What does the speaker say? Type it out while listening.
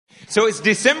So it's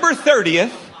December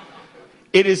 30th.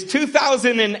 It is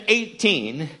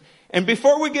 2018. And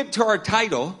before we get to our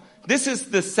title, this is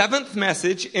the 7th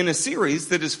message in a series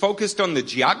that is focused on the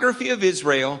geography of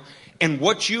Israel and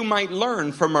what you might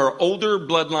learn from our older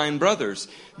bloodline brothers.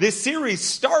 This series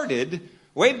started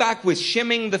way back with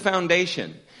Shemming the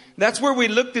Foundation. That's where we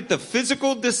looked at the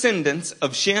physical descendants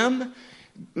of Shem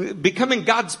becoming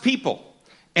God's people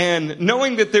and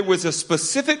knowing that there was a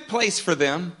specific place for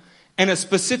them and a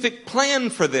specific plan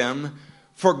for them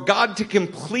for God to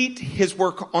complete his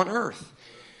work on earth.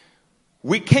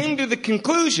 We came to the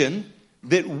conclusion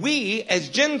that we as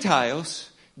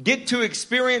Gentiles get to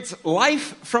experience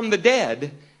life from the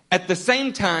dead at the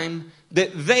same time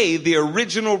that they, the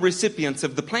original recipients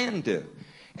of the plan, do.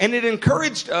 And it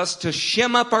encouraged us to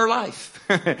shim up our life,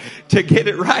 to get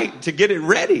it right, to get it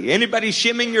ready. Anybody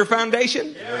shimming your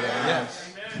foundation?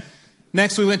 Yes.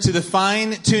 Next, we went to the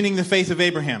fine-tuning the faith of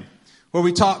Abraham, where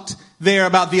we talked there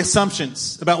about the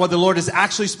assumptions, about what the Lord has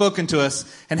actually spoken to us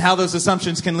and how those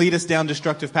assumptions can lead us down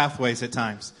destructive pathways at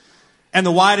times. And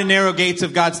the wide and narrow gates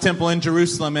of God's temple in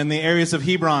Jerusalem and the areas of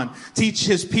Hebron teach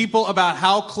his people about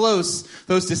how close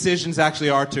those decisions actually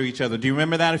are to each other. Do you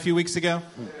remember that a few weeks ago?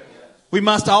 We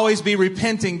must always be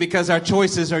repenting because our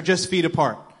choices are just feet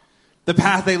apart. The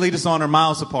path they lead us on are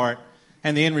miles apart,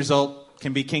 and the end result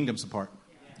can be kingdoms apart.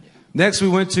 Next, we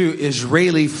went to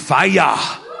Israeli fire.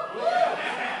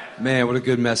 Man, what a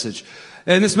good message.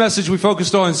 In this message, we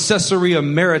focused on Caesarea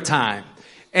Maritime.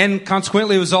 And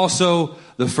consequently, it was also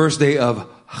the first day of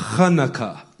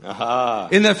Hanukkah. Aha.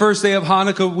 In that first day of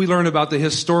Hanukkah, we learned about the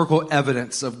historical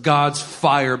evidence of God's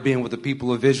fire being with the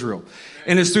people of Israel.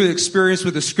 And it's through the experience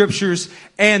with the scriptures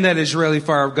and that Israeli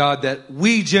fire of God that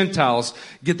we Gentiles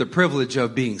get the privilege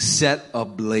of being set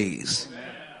ablaze.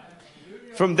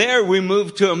 From there, we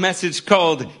moved to a message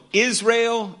called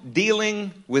Israel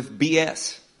Dealing with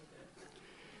BS.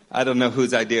 I don't know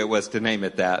whose idea it was to name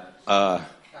it that.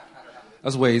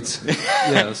 That's Wade's. Yeah,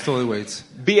 that's totally Wade's.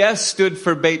 BS stood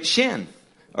for Beit Shin,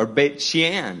 or Beit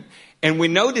Shean. And we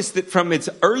noticed that from its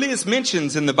earliest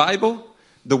mentions in the Bible,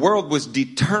 the world was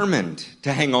determined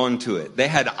to hang on to it. They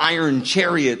had iron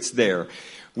chariots there.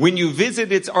 When you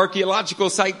visit its archaeological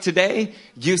site today,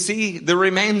 you see the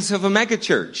remains of a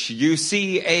megachurch. You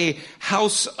see a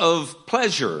house of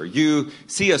pleasure. You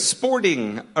see a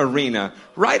sporting arena.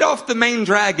 Right off the main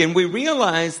drag, and we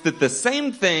realize that the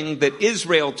same thing that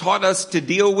Israel taught us to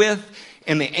deal with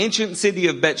in the ancient city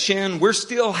of Bet Shin, we're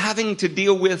still having to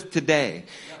deal with today.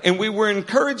 And we were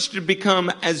encouraged to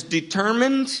become as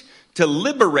determined to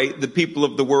liberate the people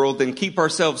of the world and keep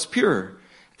ourselves pure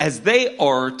as they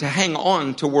are to hang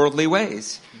on to worldly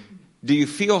ways. Do you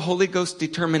feel Holy Ghost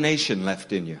determination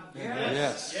left in you?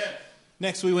 Yes.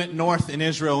 Next, we went north in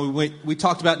Israel. We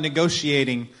talked about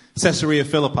negotiating Caesarea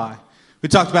Philippi. We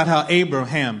talked about how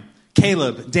Abraham,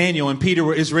 Caleb, Daniel, and Peter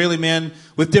were Israeli men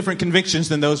with different convictions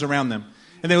than those around them.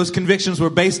 And those convictions were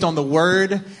based on the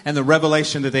word and the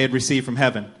revelation that they had received from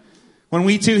heaven. When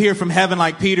we too hear from heaven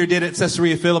like Peter did at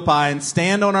Caesarea Philippi and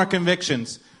stand on our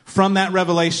convictions from that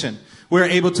revelation, we're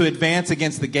able to advance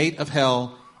against the gate of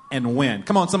hell and win.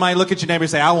 Come on, somebody look at your neighbor and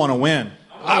say, I want to win.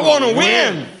 I want to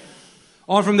win.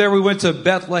 On from there, we went to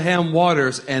Bethlehem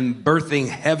waters and birthing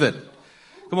heaven.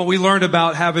 Come on, we learned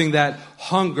about having that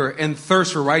hunger and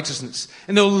thirst for righteousness.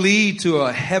 And they'll lead to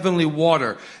a heavenly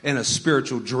water and a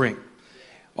spiritual drink.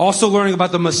 Also learning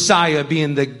about the Messiah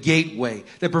being the gateway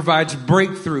that provides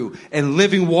breakthrough and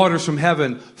living waters from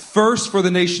heaven, first for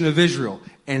the nation of Israel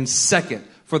and second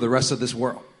for the rest of this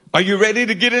world. Are you ready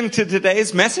to get into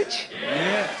today's message?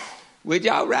 Yes. Would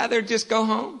y'all rather just go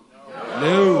home?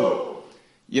 No.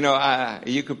 You know,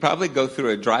 you could probably go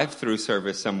through a drive-through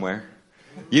service somewhere.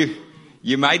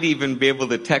 You might even be able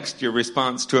to text your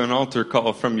response to an altar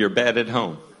call from your bed at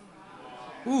home.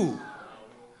 Ooh.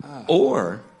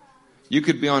 Or you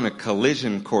could be on a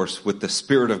collision course with the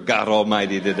Spirit of God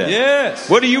Almighty today. Yes.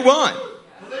 What do you want?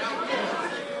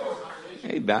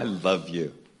 Hey, I love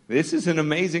you. This is an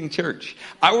amazing church.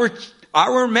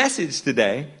 Our message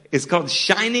today is called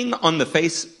Shining on the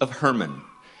Face of Hermon.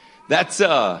 That's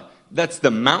the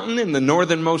mountain in the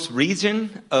northernmost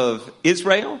region of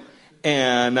Israel.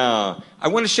 And I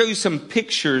want to show you some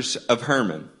pictures of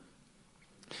Hermon.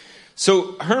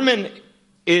 So Hermon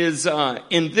is,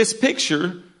 in this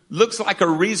picture, looks like a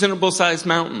reasonable sized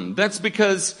mountain. That's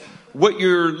because what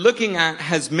you're looking at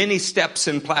has many steps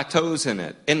and plateaus in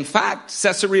it. In fact,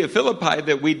 Caesarea Philippi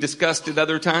that we discussed at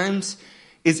other times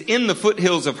is in the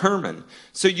foothills of Hermon.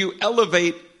 So you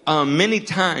elevate many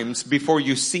times before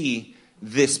you see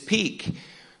this peak.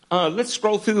 Let's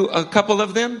scroll through a couple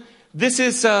of them.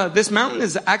 This mountain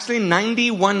is actually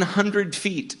 9,100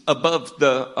 feet above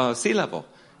the sea level.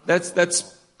 That's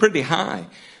pretty high.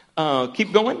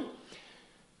 Keep going.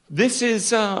 This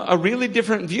is a really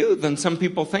different view than some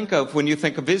people think of when you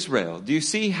think of Israel. Do you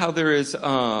see how there is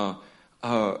an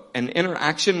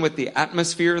interaction with the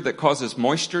atmosphere that causes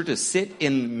moisture to sit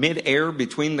in midair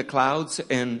between the clouds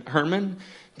and Hermon?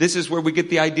 This is where we get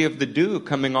the idea of the dew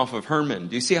coming off of Hermon.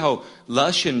 Do you see how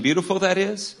lush and beautiful that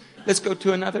is? Let's go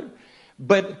to another.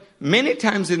 But many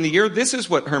times in the year, this is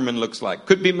what Hermon looks like.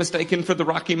 Could be mistaken for the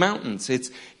Rocky Mountains.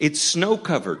 It's snow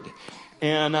covered.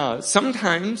 And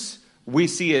sometimes we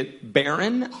see it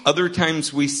barren. Other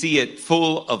times we see it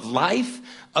full of life.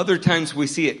 Other times we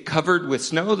see it covered with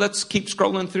snow. Let's keep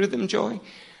scrolling through them, Joy.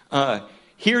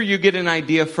 Here you get an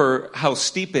idea for how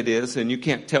steep it is, and you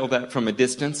can't tell that from a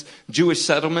distance. Jewish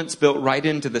settlements built right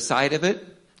into the side of it.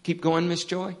 Keep going, Miss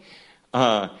Joy.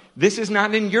 This is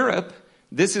not in Europe.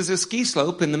 This is a ski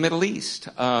slope in the Middle East.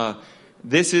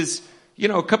 This is,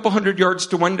 a couple hundred yards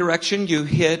to one direction, you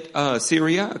hit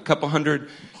Syria. A couple hundred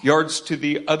yards to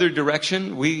the other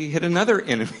direction, we hit another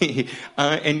enemy.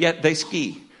 And yet they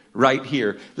ski right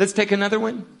here. Let's take another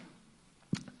one.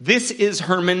 This is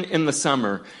Hermon in the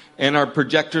summer. And our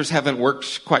projectors haven't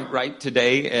worked quite right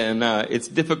today. And it's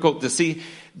difficult to see.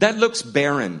 That looks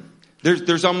barren.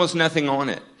 There's almost nothing on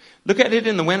it. Look at it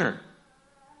in the winter.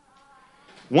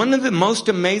 One of the most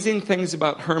amazing things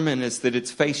about Hermon is that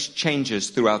its face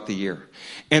changes throughout the year.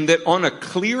 And that on a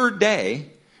clear day,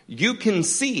 you can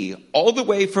see all the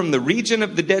way from the region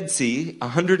of the Dead Sea,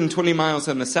 120 miles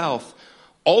in the south,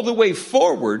 all the way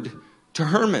forward to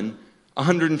Hermon,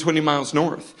 120 miles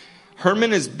north.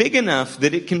 Hermon is big enough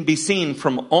that it can be seen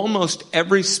from almost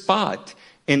every spot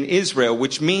in Israel,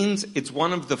 which means it's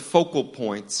one of the focal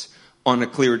points on a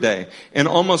clear day. And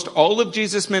almost all of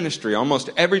Jesus' ministry, almost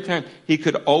every time, he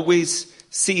could always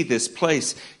see this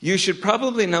place. You should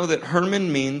probably know that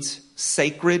Hermon means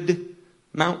sacred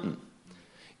mountain.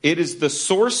 It is the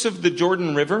source of the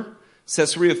Jordan River.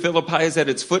 Caesarea Philippi is at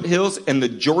its foothills, and the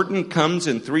Jordan comes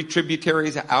in 3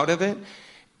 tributaries out of it.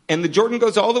 And the Jordan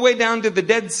goes all the way down to the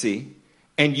Dead Sea,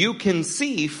 and you can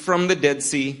see from the Dead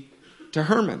Sea to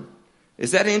Hermon.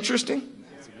 Is that interesting?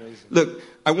 Look,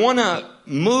 I want to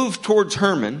move towards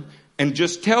Hermon and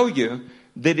just tell you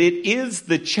that it is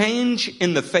the change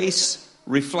in the face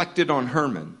reflected on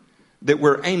Hermon that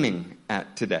we're aiming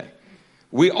at today.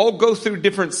 We all go through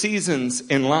different seasons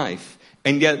in life,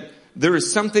 and yet there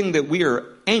is something that we are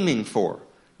aiming for.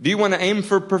 Do you want to aim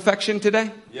for perfection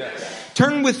today? Yes.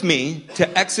 Turn with me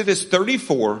to Exodus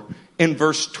 34 and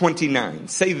verse 29.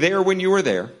 Say there when you are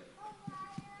there.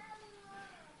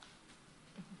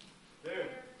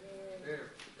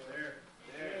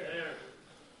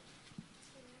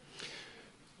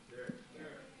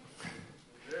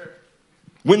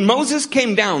 When Moses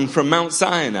came down from Mount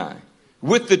Sinai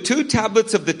with the 2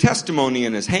 tablets of the testimony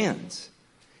in his hands,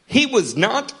 he was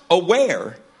not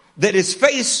aware that his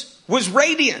face was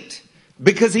radiant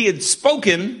because he had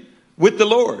spoken with the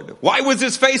Lord. Why was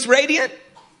his face radiant?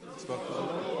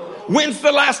 When's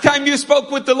the last time you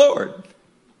spoke with the Lord?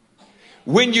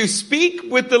 When you speak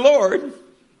with the Lord,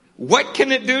 what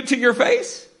can it do to your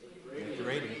face?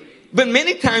 But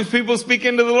many times people speak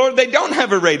into the Lord, they don't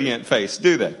have a radiant face,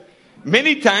 do they?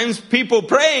 Many times people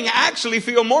praying actually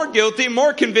feel more guilty,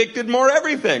 more convicted, more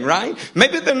everything, right?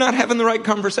 Maybe they're not having the right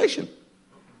conversation.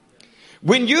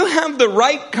 When you have the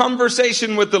right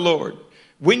conversation with the Lord,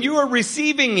 when you are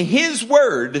receiving His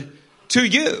word to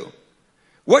you,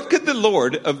 what could the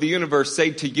Lord of the universe say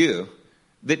to you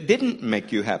that didn't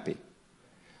make you happy?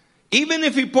 Even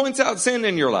if He points out sin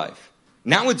in your life,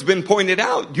 now it's been pointed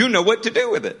out, you know what to do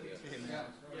with it.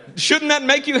 Shouldn't that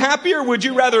make you happy, or would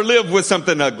you rather live with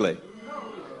something ugly?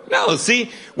 No, see,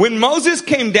 when Moses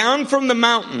came down from the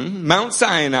mountain, Mount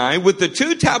Sinai, with the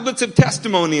 2 tablets of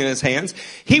testimony in his hands,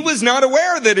 he was not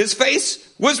aware that his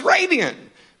face was radiant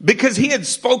because he had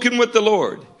spoken with the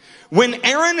Lord. When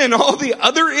Aaron and all the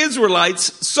other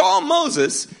Israelites saw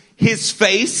Moses, his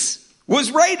face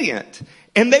was radiant,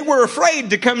 and they were afraid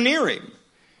to come near him.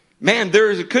 Man,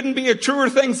 there couldn't be a truer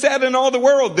thing said in all the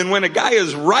world than when a guy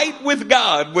is right with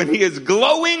God, when he is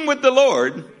glowing with the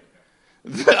Lord,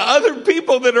 the other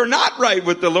people that are not right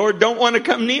with the Lord don't want to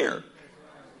come near.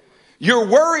 You're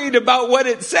worried about what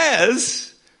it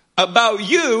says about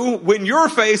you when your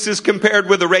face is compared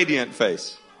with a radiant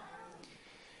face.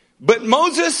 But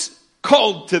Moses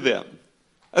called to them.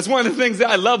 That's one of the things that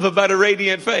I love about a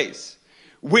radiant face.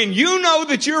 When you know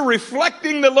that you're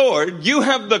reflecting the Lord, you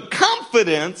have the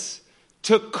confidence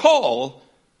to call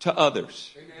to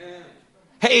others. Amen.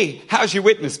 Hey, how's your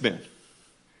witness been?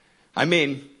 I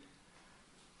mean,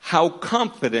 How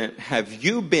confident have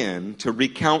you been to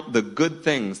recount the good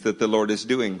things that the Lord is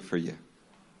doing for you?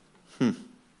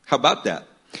 How about that?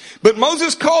 But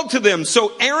Moses called to them.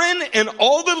 So Aaron and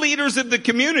all the leaders of the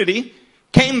community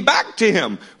came back to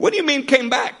him. What do you mean came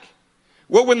back?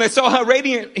 Well, when they saw how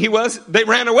radiant he was, they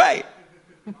ran away.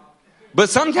 But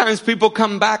sometimes people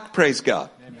come back, praise God.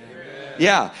 Amen.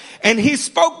 Yeah. And he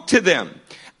spoke to them.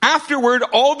 Afterward,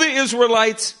 all the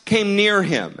Israelites came near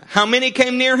him. How many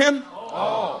came near him?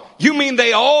 All. You mean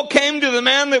they all came to the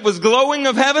man that was glowing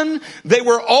of heaven? They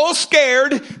were all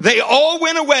scared. They all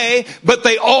went away, but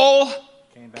they all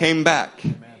came back.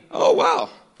 Oh, wow.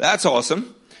 That's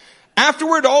awesome.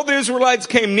 Afterward, all the Israelites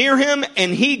came near him,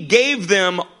 and he gave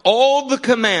them all the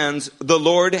commands the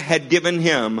Lord had given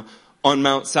him on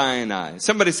Mount Sinai.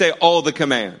 Somebody say all the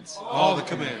commands. All the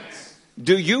commands.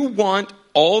 Do you want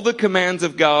all the commands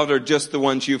of God or just the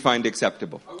ones you find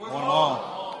acceptable? I want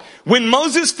all. When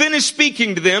Moses finished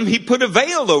speaking to them, he put a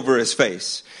veil over his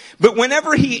face. But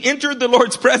whenever he entered the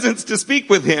Lord's presence to speak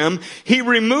with him, he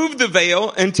removed the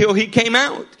veil until he came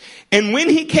out. And when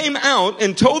he came out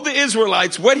and told the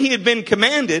Israelites what he had been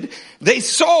commanded, they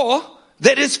saw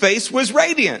that his face was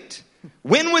radiant.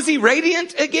 When was he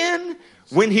radiant again?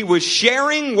 When he was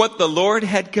sharing what the Lord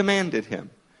had commanded him.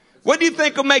 What do you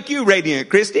think will make you radiant,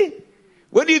 Christy?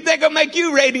 What do you think will make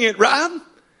you radiant, Rob?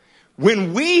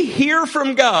 When we hear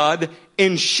from God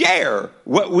and share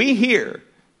what we hear,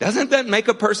 doesn't that make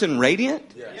a person radiant?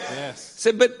 Yes.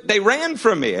 Said, but they ran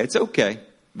from me. It's okay.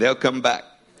 They'll come back.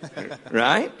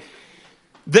 Right?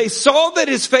 They saw that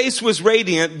his face was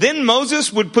radiant. Then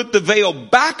Moses would put the veil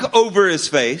back over his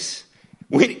face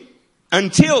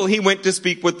until he went to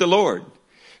speak with the Lord.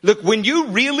 Look, when you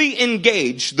really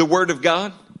engage the Word of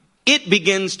God, it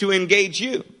begins to engage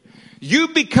you. You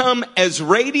become as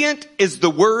radiant as the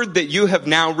word that you have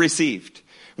now received.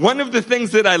 One of the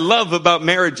things that I love about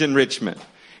marriage enrichment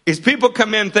is people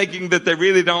come in thinking that they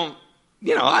really don't,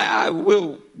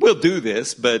 we'll do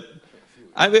this, but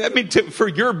I mean, for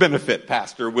your benefit,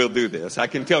 Pastor, we'll do this. I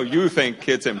can tell you think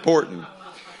it's important.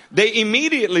 They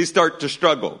immediately start to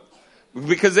struggle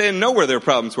because they didn't know where their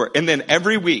problems were. And then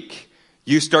every week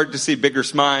you start to see bigger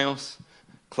smiles,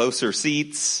 closer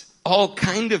seats, all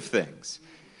kind of things.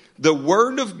 The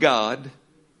Word of God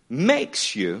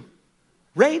makes you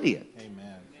radiant.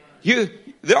 Amen.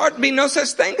 There ought to be no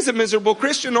such thing as a miserable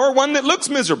Christian or one that looks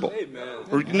miserable.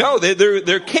 Amen. No,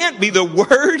 there can't be. The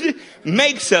Word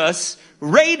makes us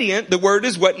radiant. The Word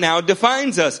is what now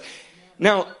defines us.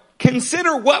 Now,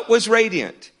 consider what was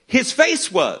radiant. His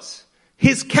face was.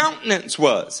 His countenance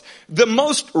was. The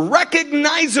most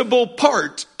recognizable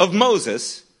part of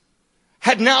Moses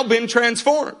had now been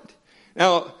transformed.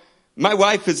 Now, my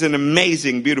wife is an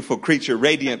amazing, beautiful creature,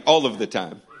 radiant all of the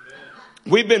time.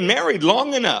 We've been married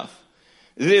long enough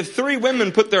that if three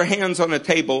women put their hands on a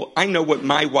table, I know what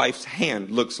my wife's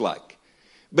hand looks like.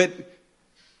 But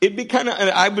it'd be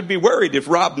I would be worried if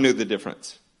Rob knew the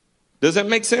difference. Does that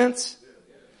make sense?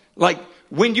 Like,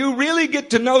 when you really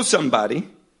get to know somebody,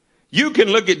 you can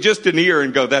look at just an ear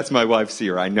and go, that's my wife's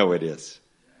ear. I know it is.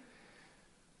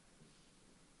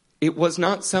 It was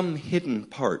not some hidden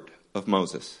part of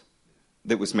Moses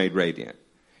that was made radiant.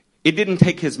 It didn't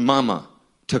take his mama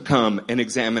to come and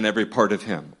examine every part of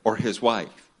him or his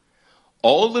wife.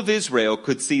 All of Israel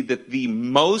could see that the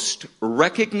most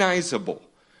recognizable,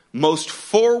 most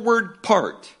forward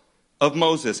part of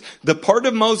Moses, the part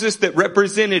of Moses that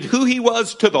represented who he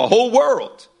was to the whole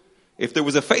world. If there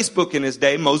was a Facebook in his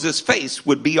day, Moses' face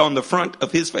would be on the front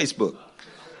of his Facebook.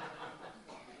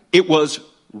 It was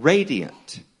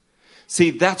radiant.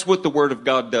 See, that's what the Word of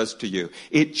God does to you.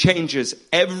 It changes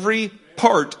every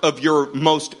part of your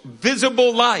most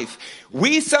visible life.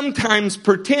 We sometimes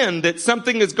pretend that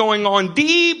something is going on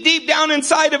deep, deep down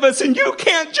inside of us and you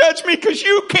can't judge me because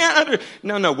you can't.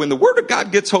 No. When the Word of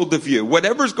God gets hold of you,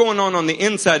 whatever's going on the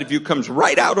inside of you comes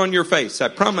right out on your face. I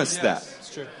promise that.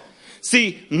 That's true.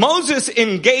 See, Moses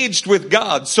engaged with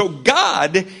God, so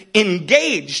God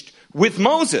engaged with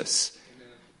Moses.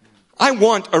 I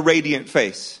want a radiant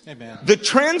face. Amen. The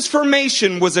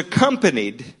transformation was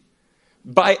accompanied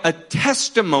by a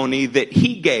testimony that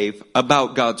he gave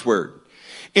about God's word.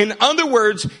 In other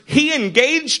words, he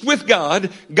engaged with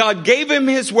God. God gave him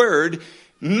his word,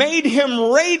 made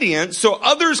him radiant so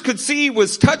others could see he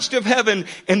was touched of heaven,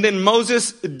 and then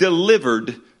Moses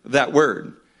delivered that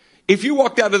word. If you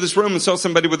walked out of this room and saw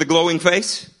somebody with a glowing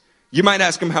face, you might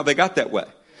ask them how they got that way.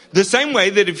 The same way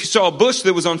that if you saw a bush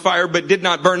that was on fire but did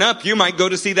not burn up, you might go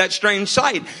to see that strange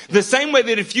sight. The same way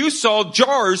that if you saw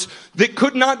jars that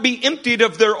could not be emptied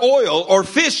of their oil, or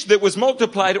fish that was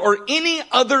multiplied, or any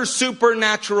other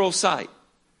supernatural sight.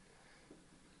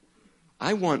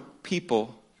 I want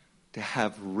people to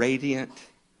have radiant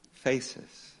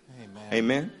faces. Amen.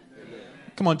 Amen?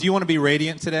 Come on, do you want to be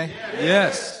radiant today?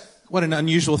 Yes. What an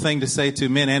unusual thing to say to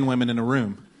men and women in a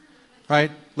room. Right?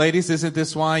 Ladies, isn't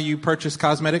this why you purchase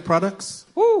cosmetic products?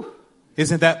 Woo!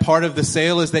 Isn't that part of the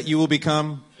sale, is that you will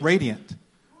become radiant?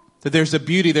 That there's a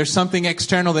beauty, there's something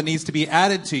external that needs to be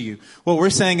added to you. What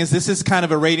we're saying is this is kind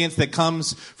of a radiance that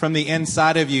comes from the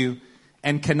inside of you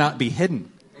and cannot be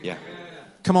hidden. Yeah.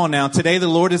 Come on now, today the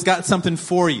Lord has got something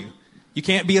for you. You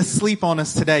can't be asleep on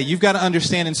us today. You've got to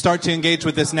understand and start to engage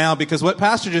with this now, because what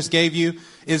Pastor just gave you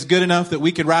is good enough that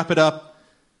we could wrap it up,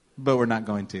 but we're not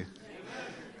going to.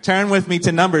 Turn with me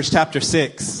to Numbers chapter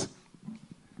 6.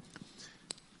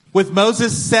 With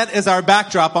Moses set as our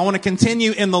backdrop, I want to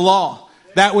continue in the law,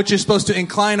 that which is supposed to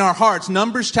incline our hearts.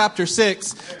 Numbers chapter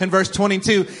 6 and verse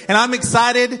 22. And I'm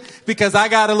excited because I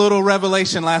got a little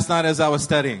revelation last night as I was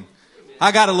studying.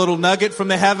 I got a little nugget from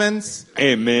the heavens.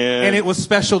 Amen. And it was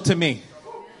special to me.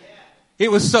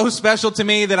 It was so special to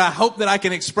me that I hope that I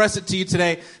can express it to you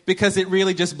today, because it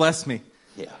really just blessed me.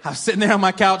 Yeah. I was sitting there on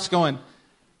my couch going,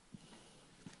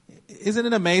 isn't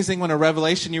it amazing when a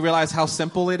revelation, you realize how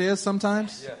simple it is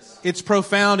sometimes? Yes. It's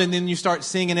profound, and then you start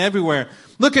seeing it everywhere.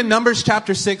 Look at Numbers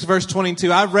chapter 6, verse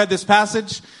 22. I've read this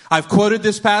passage. I've quoted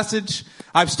this passage.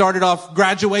 I've started off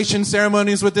graduation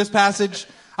ceremonies with this passage.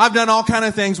 I've done all kind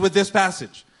of things with this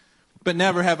passage. But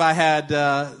never have I had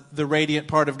the radiant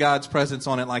part of God's presence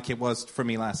on it like it was for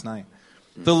me last night.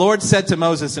 The Lord said to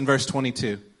Moses in verse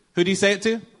 22. Who did he say it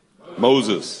to?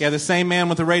 Moses. Yeah, the same man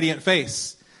with a radiant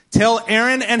face. Tell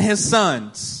Aaron and his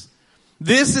sons,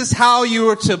 this is how you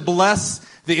are to bless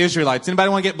the Israelites. Anybody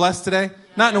want to get blessed today?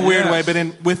 Not in a weird way,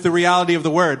 but with the reality of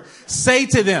the word. Say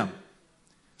to them.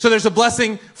 So there's a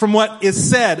blessing from what is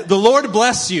said. The Lord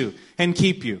bless you and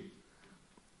keep you.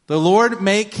 The Lord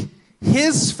make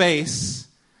his face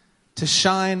to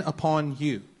shine upon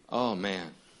you. Oh, man.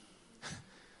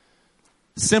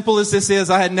 Simple as this is,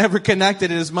 I had never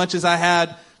connected it as much as I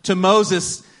had to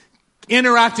Moses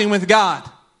interacting with God.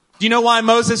 Do you know why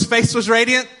Moses' face was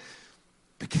radiant?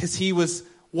 Because he was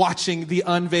watching the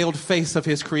unveiled face of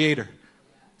his Creator.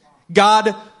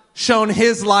 God shone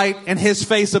his light and his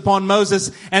face upon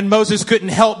Moses, and Moses couldn't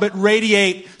help but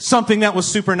radiate something that was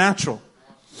supernatural.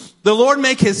 The Lord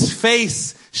make his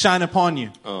face shine upon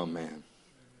you. Oh, man.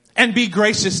 And be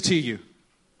gracious to you.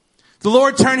 The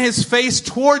Lord turn his face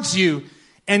towards you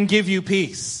and give you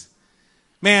peace.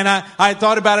 Man, I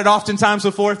thought about it oftentimes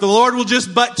before. If the Lord will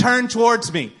just but turn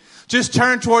towards me. Just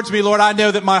turn towards me, Lord. I know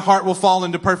that my heart will fall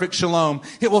into perfect shalom.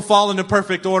 It will fall into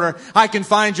perfect order. I can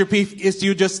find your peace if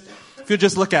you'll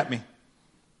just look at me.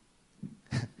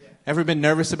 Ever been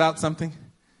nervous about something?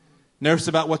 Nervous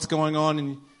about what's going on?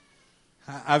 And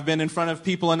I've been in front of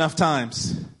people enough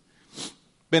times.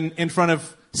 Been in front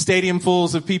of stadium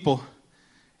fulls of people.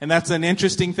 And that's an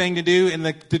interesting thing to do. And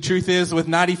the truth is, with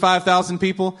 95,000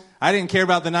 people, I didn't care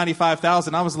about the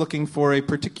 95,000. I was looking for a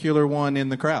particular one in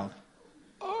the crowd.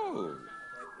 Oh.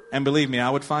 And believe me, I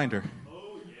would find her.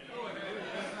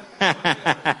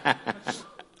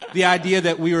 The idea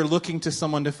that we are looking to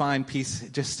someone to find peace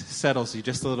just settles you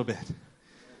just a little bit.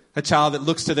 A child that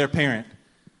looks to their parent.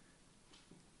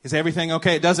 Is everything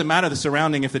okay? It doesn't matter the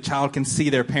surrounding. If the child can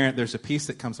see their parent, there's a peace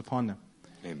that comes upon them.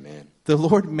 Amen. The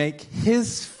Lord make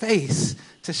his face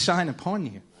to shine upon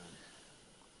you.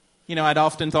 You know, I'd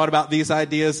often thought about these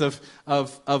ideas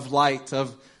of light,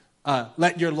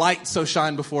 let your light so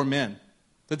shine before men,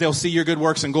 that they'll see your good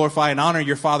works and glorify and honor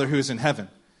your Father who is in heaven.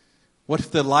 What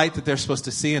if the light that they're supposed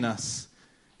to see in us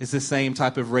is the same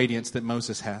type of radiance that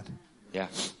Moses had? Yeah.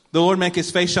 The Lord make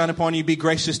his face shine upon you, be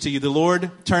gracious to you. The Lord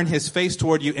turn his face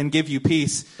toward you and give you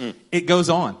peace. It goes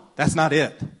on. That's not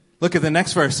it. Look at the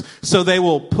next verse. So they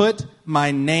will put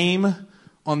my name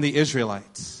on the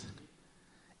Israelites,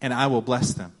 and I will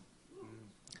bless them.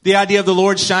 The idea of the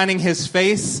Lord shining his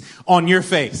face on your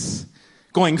face,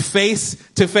 going face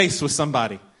to face with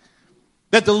somebody.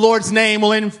 That the Lord's name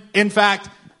will in fact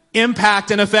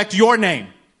impact and affect your name.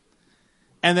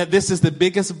 And that this is the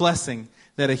biggest blessing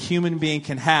that a human being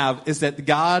can have, is that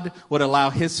God would allow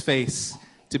his face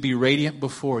to be radiant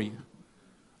before you.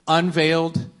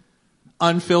 Unveiled,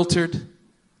 unfiltered,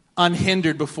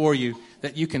 unhindered before you,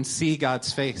 that you can see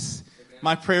God's face.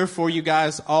 My prayer for you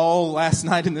guys all last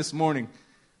night and this morning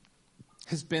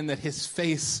has been that his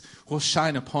face will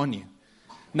shine upon you.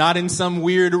 Not in some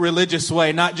weird religious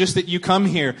way, not just that you come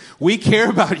here. We care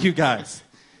about you guys.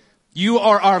 You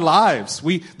are our lives.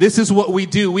 This is what we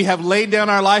do. We have laid down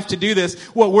our life to do this.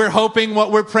 What we're hoping,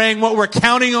 what we're praying, what we're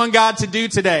counting on God to do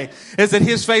today is that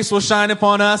his face will shine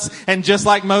upon us. And just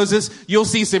like Moses, you'll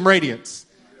see some radiance.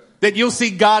 that you'll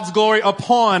see God's glory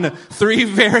upon 3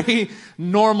 very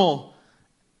normal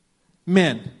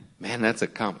men. Man, that's a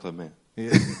compliment.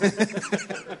 Yeah.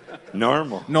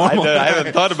 Normal. Normal. I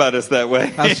haven't thought about us that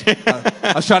way.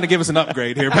 I was trying to give us an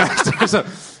upgrade here, Pastor. So,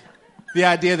 the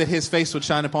idea that his face would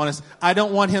shine upon us. I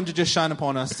don't want him to just shine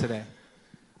upon us today.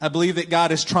 I believe that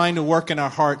God is trying to work in our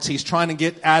hearts. He's trying to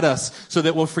get at us so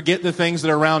that we'll forget the things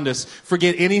that are around us.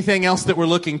 Forget anything else that we're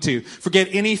looking to. Forget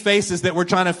any faces that we're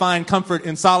trying to find comfort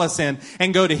and solace in.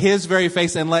 And go to his very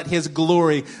face and let his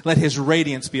glory, let his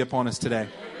radiance be upon us today.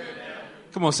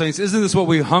 Come on, saints. Isn't this what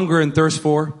we hunger and thirst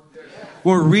for?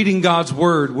 When we're reading God's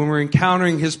word, when we're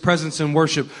encountering his presence in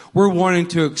worship, we're wanting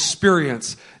to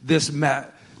experience this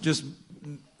just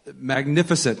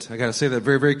magnificent. I got to say that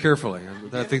very, very carefully.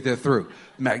 I think that through.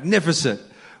 Magnificent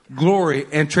glory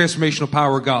and transformational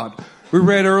power of God. We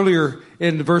read earlier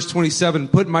in verse 27,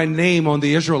 put my name on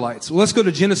the Israelites. Well, let's go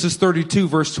to Genesis 32,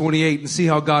 verse 28, and see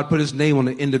how God put his name on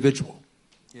an individual.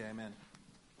 Yeah, amen.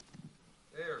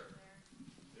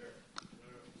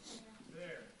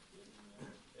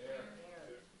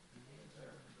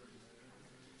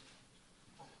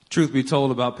 Truth be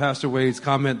told about Pastor Wade's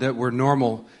comment that we're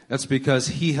normal, that's because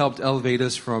he helped elevate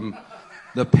us from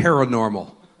the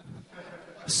paranormal,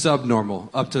 subnormal,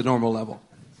 up to normal level.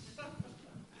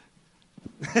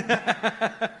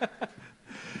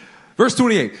 Verse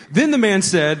 28, then the man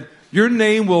said, your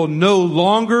name will no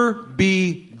longer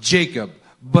be Jacob,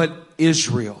 but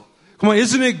Israel. Come on,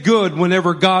 isn't it good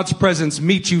whenever God's presence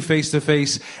meets you face to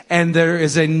face and there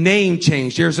is a name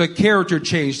change, there's a character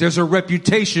change, there's a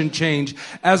reputation change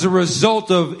as a result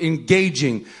of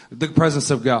engaging the presence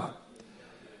of God?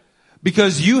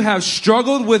 Because you have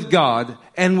struggled with God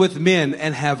and with men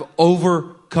and have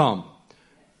overcome.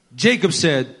 Jacob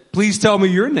said, please tell me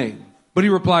your name. But he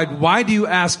replied, why do you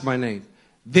ask my name?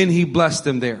 Then he blessed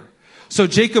them there. So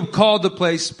Jacob called the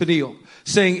place Peniel,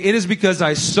 saying, it is because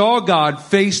I saw God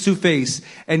face to face,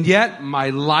 and yet my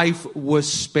life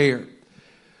was spared.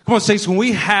 Come on, saints, when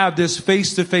we have this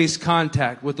face-to-face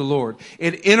contact with the Lord,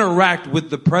 it interact with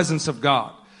the presence of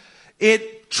God.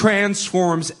 It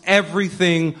transforms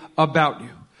everything about you.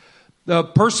 The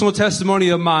personal testimony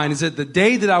of mine is that the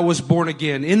day that I was born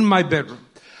again in my bedroom,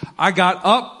 I got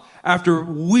up after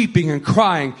weeping and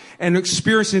crying and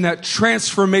experiencing that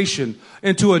transformation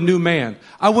into a new man.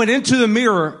 I went into the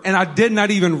mirror and I did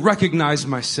not even recognize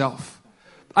myself.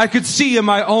 I could see in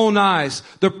my own eyes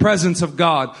the presence of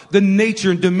God, the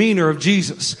nature and demeanor of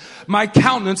Jesus. My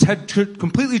countenance had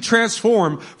completely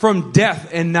transformed from death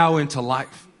and now into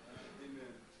life.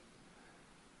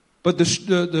 But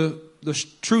the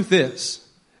truth is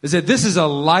that this is a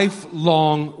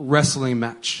lifelong wrestling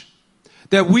match.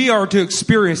 That we are to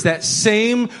experience that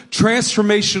same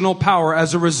transformational power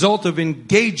as a result of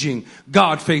engaging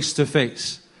God face to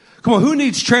face. Come on, who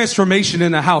needs transformation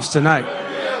in the house tonight?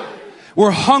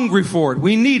 We're hungry for it.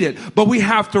 We need it, but we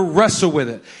have to wrestle with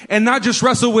it. And not just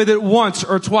wrestle with it once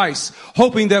or twice,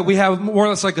 hoping that we have more or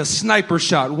less like a sniper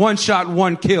shot, one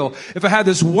kill. If I had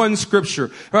this one scripture,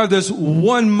 if I have this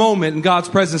one moment in God's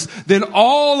presence, then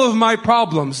all of my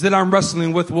problems that I'm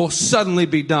wrestling with will suddenly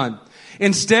be done.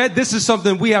 Instead, this is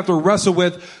something we have to wrestle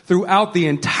with throughout the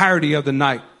entirety of the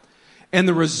night. And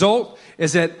the result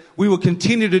is that we will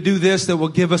continue to do this, that will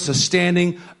give us a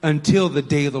standing until the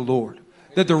day of the Lord.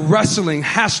 That the wrestling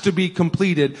has to be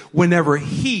completed whenever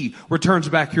he returns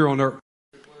back here on earth.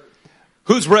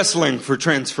 Who's wrestling for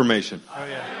transformation? Oh,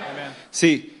 yeah. Amen.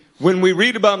 See, when we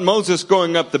read about Moses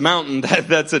going up the mountain,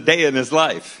 that's a day in his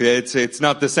life. It's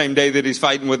not the same day that he's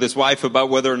fighting with his wife about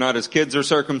whether or not his kids are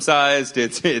circumcised.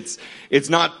 It's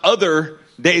not other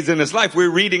days in his life.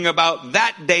 We're reading about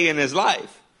that day in his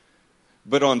life.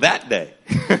 But on that day,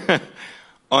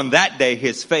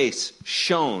 his face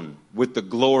shone with the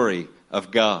glory of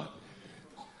God.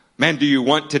 Man, do you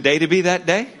want today to be that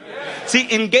day? Yes.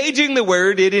 See, engaging the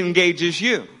word, it engages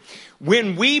you.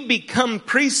 When we become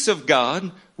priests of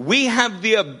God, we have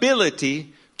the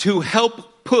ability to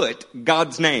help put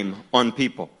God's name on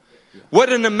people.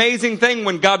 What an amazing thing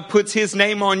when God puts his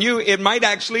name on you. It might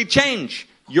actually change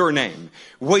your name.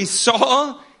 We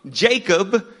saw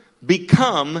Jacob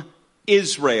become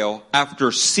Israel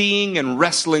after seeing and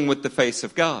wrestling with the face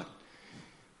of God.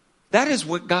 That is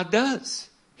what God does.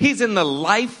 He's in the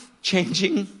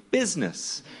life-changing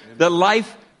business, the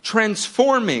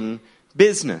life-transforming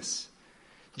business.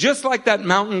 Just like that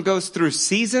mountain goes through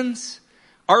seasons,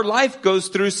 our life goes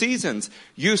through seasons.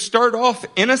 You start off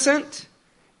innocent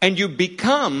and you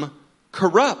become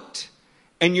corrupt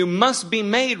and you must be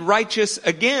made righteous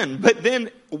again. But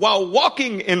then while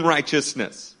walking in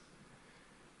righteousness,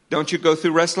 don't you go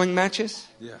through wrestling matches?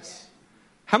 Yes.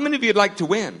 How many of you'd like to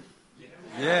win?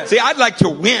 Yes. See, I'd like to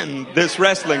win this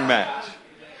wrestling match.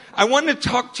 I want to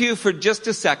talk to you for just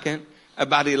a second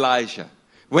about Elijah.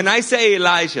 When I say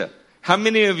Elijah, how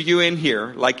many of you in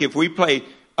here, like if we play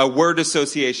a word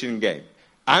association game,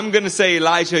 I'm going to say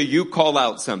Elijah, you call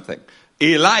out something.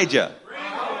 Elijah.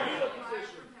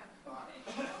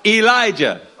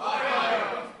 Elijah.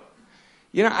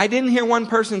 You know, I didn't hear one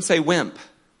person say wimp.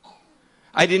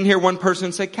 I didn't hear one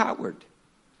person say coward.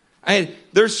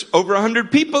 There's over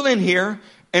 100 people in here,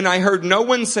 and I heard no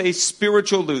one say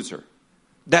spiritual loser.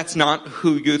 That's not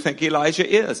who you think Elijah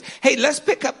is. Hey, let's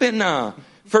pick up in 1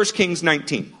 Kings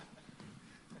 19.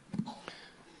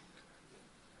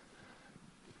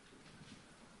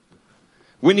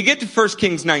 When you get to 1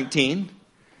 Kings 19,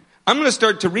 I'm going to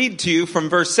start to read to you from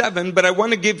verse 7, but I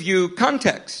want to give you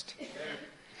context.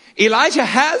 Elijah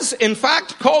has, in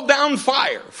fact, called down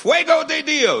fire. Fuego de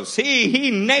Dios. He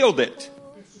nailed it.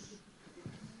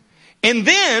 And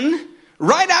then,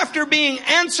 right after being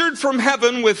answered from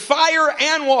heaven with fire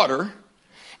and water,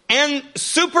 and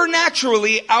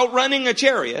supernaturally outrunning a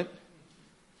chariot,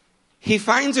 he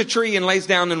finds a tree and lays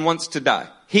down and wants to die.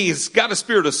 He's got a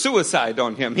spirit of suicide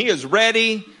on him. He is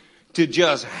ready to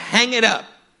just hang it up.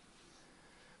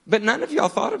 But none of y'all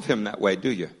thought of him that way,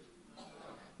 do you?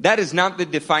 That is not the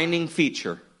defining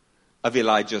feature of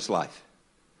Elijah's life.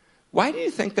 Why do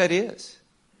you think that is?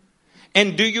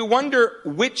 And do you wonder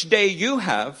which day you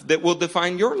have that will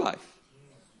define your life?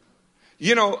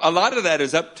 You know, a lot of that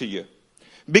is up to you.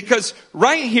 Because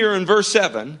right here in verse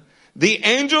 7, the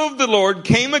angel of the Lord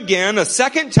came again a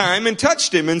second time and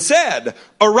touched him and said,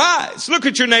 arise. Look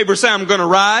at your neighbor, say, I'm going to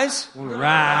rise.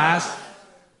 Rise.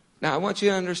 Now, I want you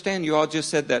to understand, you all just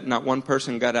said that not one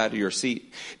person got out of your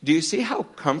seat. Do you see how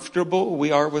comfortable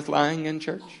we are with lying in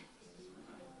church?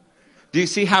 Do you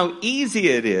see how easy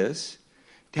it is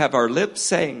to have our lips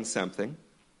saying something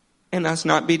and us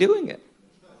not be doing it?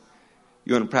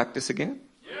 You want to practice again?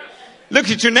 Yes.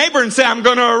 Look at your neighbor and say, I'm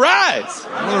going to arise.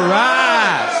 I'm going to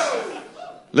rise.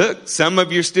 Look, some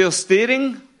of you are still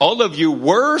sitting. All of you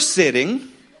were sitting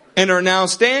and are now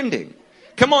standing.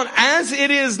 Come on, as it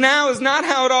is now is not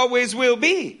how it always will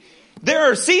be.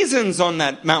 There are seasons on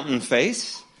that mountain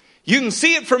face. You can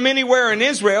see it from anywhere in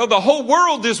Israel. The whole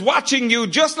world is watching you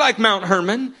just like Mount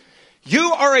Hermon.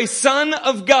 You are a son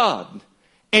of God,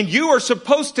 and you are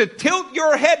supposed to tilt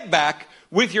your head back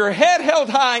with your head held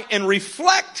high and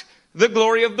reflect the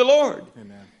glory of the Lord.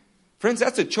 Amen. Friends,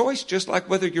 that's a choice just like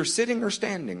whether you're sitting or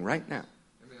standing right now.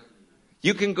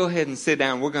 You can go ahead and sit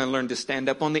down. We're going to learn to stand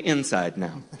up on the inside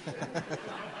now.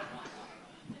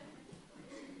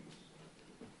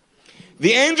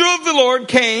 The angel of the Lord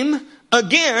came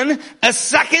again a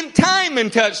second time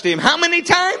and touched him. How many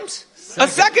times? A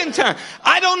second time.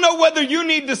 I don't know whether you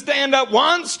need to stand up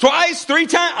once, twice, 3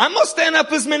 times. I'm going to stand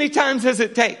up as many times as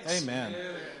it takes. Amen.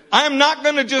 I'm not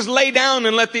going to just lay down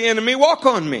and let the enemy walk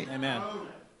on me. Amen.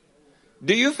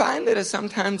 Do you find that at some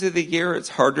times of the year it's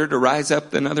harder to rise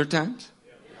up than other times?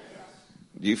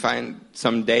 Do you find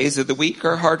some days of the week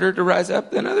are harder to rise up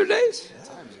than other days?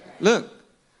 Look,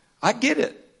 I get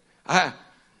it. I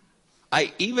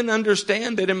even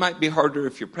understand that it might be harder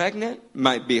if you're pregnant,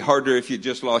 might be harder if you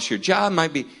just lost your job,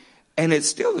 and it's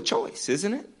still a choice,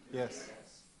 isn't it? Yes.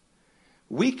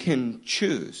 We can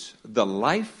choose the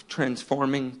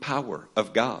life-transforming power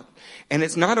of God. And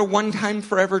it's not a one-time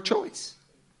forever choice.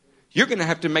 You're going to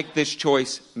have to make this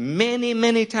choice many,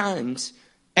 many times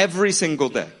every single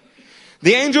day.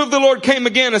 The angel of the Lord came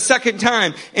again a second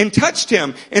time and touched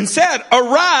him and said,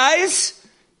 arise,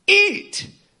 eat,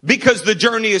 because the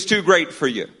journey is too great for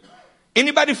you.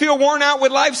 Anybody feel worn out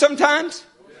with life sometimes?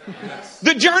 Yes.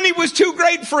 The journey was too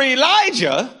great for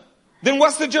Elijah. Then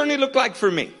what's the journey look like for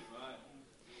me?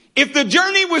 If the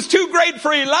journey was too great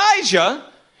for Elijah,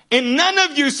 and none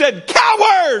of you said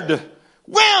coward,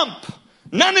 wimp,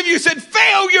 none of you said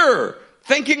failure,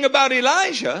 thinking about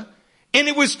Elijah, and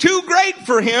it was too great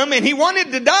for him and he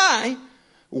wanted to die,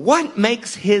 what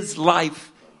makes his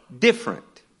life different?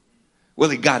 Well,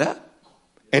 he got up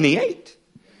and he ate.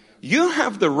 You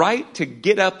have the right to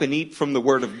get up and eat from the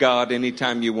Word of God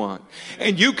anytime you want.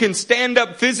 And you can stand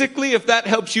up physically if that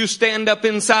helps you stand up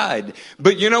inside.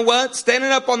 But you know what?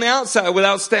 Standing up on the outside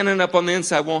without standing up on the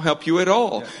inside won't help you at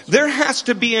all. There has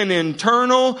to be an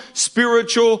internal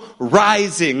spiritual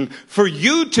rising for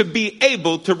you to be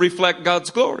able to reflect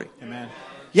God's glory. Amen.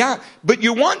 Yeah, but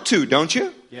you want to, don't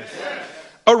you? Yes.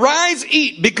 Arise,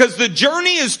 eat, because the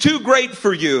journey is too great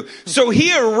for you. So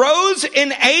he arose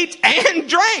and ate and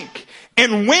drank.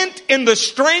 and went in the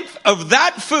strength of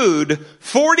that food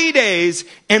 40 days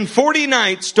and 40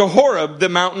 nights to Horeb, the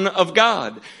mountain of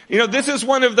God. You know, this is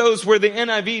one of those where the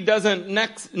NIV doesn't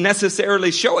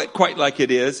necessarily show it quite like it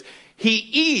is. He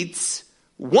eats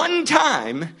one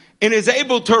time and is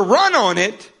able to run on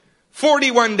it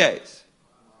 41 days.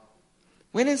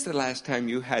 When is the last time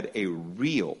you had a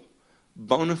real,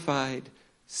 bona fide,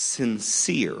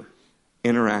 sincere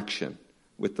interaction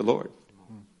with the Lord?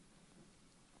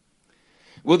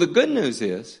 Well, the good news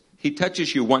is, he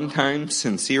touches you one time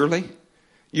sincerely,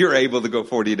 you're able to go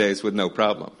 40 days with no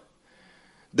problem.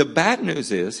 The bad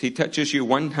news is, he touches you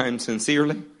one time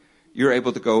sincerely, you're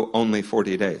able to go only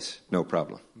 40 days, no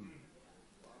problem.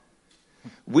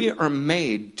 We are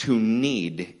made to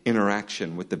need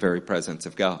interaction with the very presence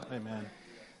of God. Amen.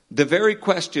 The very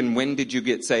question, when did you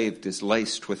get saved, is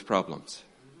laced with problems.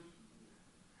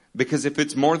 Because if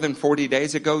it's more than 40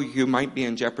 days ago, you might be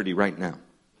in jeopardy right now.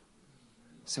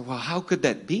 So, well, how could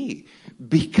that be?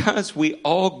 Because we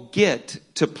all get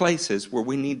to places where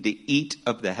we need to eat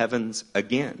of the heavens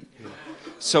again.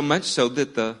 So much so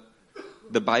that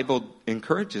the Bible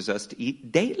encourages us to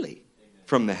eat daily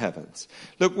from the heavens.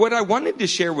 Look, what I wanted to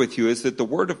share with you is that the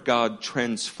Word of God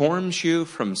transforms you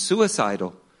from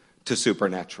suicidal to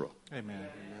supernatural. Amen.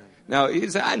 Now,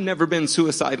 I've never been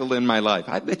suicidal in my life.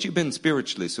 I bet you've been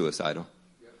spiritually suicidal.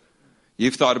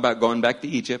 You've thought about going back to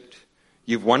Egypt.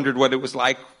 You've wondered what it was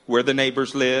like where the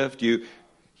neighbors lived. You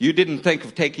didn't think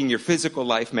of taking your physical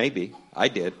life, maybe. I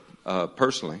did,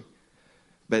 personally.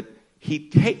 But he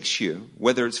takes you,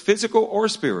 whether it's physical or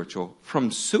spiritual,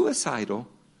 from suicidal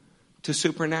to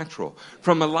supernatural.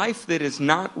 From a life that is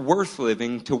not worth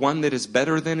living to one that is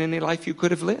better than any life you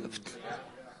could have lived.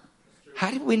 How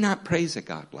did we not praise a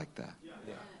God like that?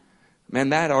 Man,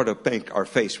 that ought to make our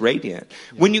face radiant.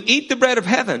 When you eat the bread of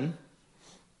heaven,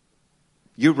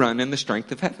 you run in the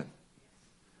strength of heaven.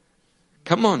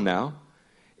 Come on now.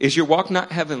 Is your walk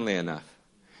not heavenly enough?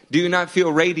 Do you not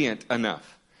feel radiant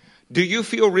enough? Do you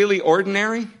feel really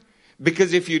ordinary?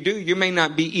 Because if you do, you may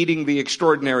not be eating the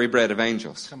extraordinary bread of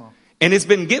angels. Come on. And it's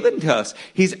been given to us.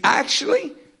 He's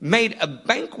actually made a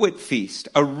banquet feast,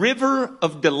 a river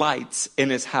of delights in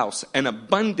his house, an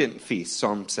abundant feast,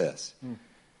 Psalm says.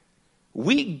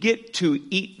 We get to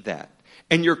eat that.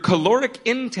 And your caloric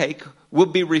intake will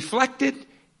be reflected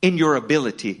in your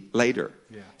ability later.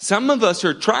 Yeah. Some of us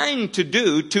are trying to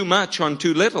do too much on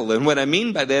too little. And what I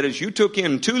mean by that is you took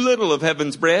in too little of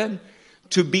heaven's bread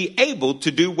to be able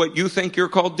to do what you think you're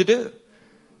called to do.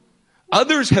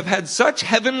 Others have had such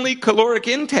heavenly caloric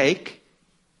intake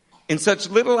in such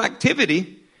little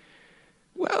activity.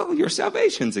 Well, your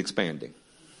salvation's expanding,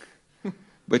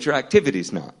 but your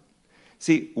activity's not.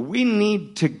 See, we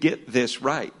need to get this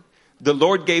right. The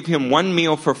Lord gave him one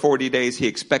meal for 40 days. He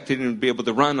expected him to be able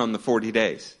to run on the 40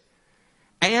 days.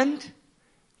 And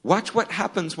watch what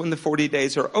happens when the 40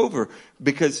 days are over.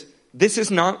 Because this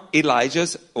is not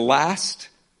Elijah's last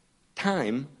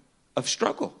time of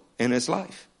struggle in his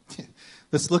life.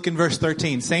 Let's look in verse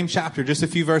 13. Same chapter, just a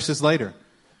few verses later.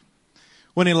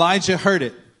 When Elijah heard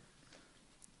it.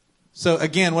 So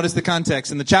again, what is the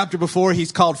context? In the chapter before,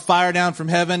 he's called fire down from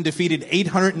heaven, defeated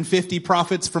 850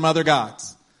 prophets from other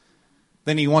gods.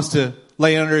 Then he wants to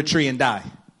lay under a tree and die.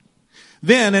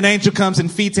 Then an angel comes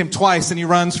and feeds him twice, and he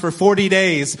runs for 40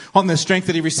 days on the strength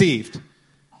that he received.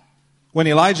 When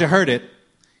Elijah heard it,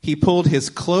 he pulled his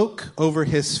cloak over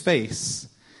his face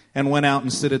and went out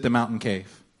and stood at the mountain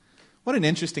cave. What an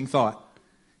interesting thought.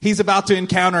 He's about to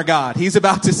encounter God. He's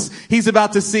about to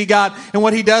see God. And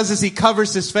what he does is he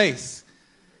covers his face.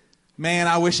 Man,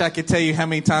 I wish I could tell you how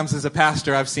many times as a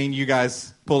pastor I've seen you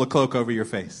guys pull a cloak over your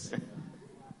face.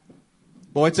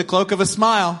 Boy, it's a cloak of a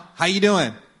smile. How you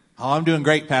doing? Oh, I'm doing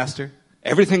great, Pastor.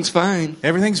 Everything's fine.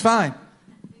 Everything's fine.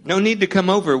 No need to come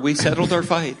over. We settled our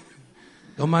fight.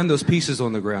 Don't mind those pieces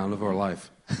on the ground of our life.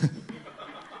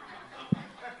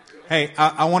 Hey,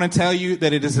 I want to tell you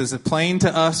that it is as plain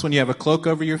to us when you have a cloak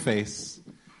over your face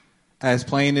as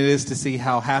plain it is to see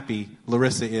how happy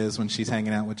Larissa is when she's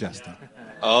hanging out with Justin.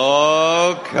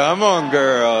 Oh, come on,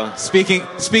 girl.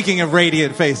 Speaking of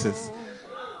radiant faces.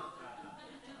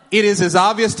 It is as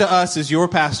obvious to us as your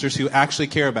pastors who actually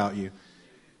care about you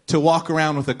to walk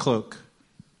around with a cloak.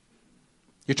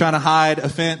 You're trying to hide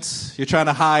offense. You're trying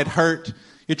to hide hurt.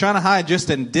 You're trying to hide just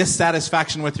a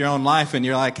dissatisfaction with your own life. And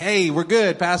you're like, hey, we're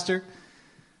good, Pastor.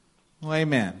 Well,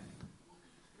 amen.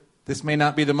 This may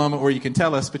not be the moment where you can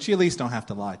tell us, but you at least don't have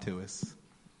to lie to us.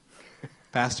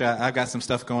 Pastor, I've got some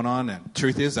stuff going on. And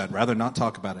truth is, I'd rather not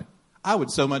talk about it. I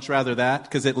would so much rather that,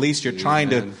 because at least you're trying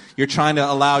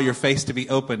to allow your face to be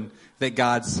open that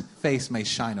God's face may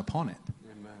shine upon it.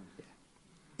 Amen.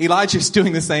 Elijah's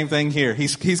doing the same thing here.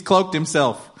 He's cloaked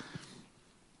himself.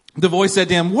 The voice said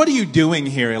to him, "What are you doing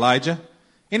here, Elijah?"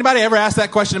 Anybody ever ask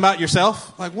that question about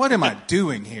yourself? Like, what am I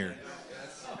doing here?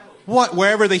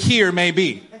 Wherever the here may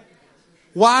be.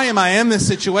 Why am I in this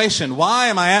situation? Why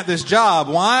am I at this job?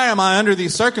 Why am I under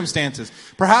these circumstances?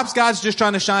 Perhaps God's just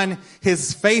trying to shine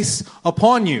his face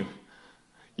upon you.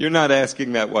 You're not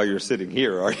asking that while you're sitting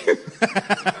here, are you?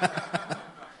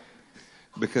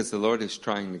 Because the Lord is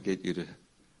trying to get you to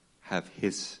have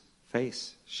his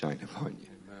face shine upon you.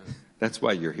 Amen. That's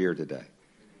why you're here today.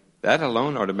 That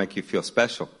alone ought to make you feel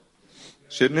special.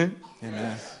 Shouldn't it?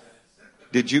 Amen.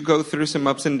 Did you go through some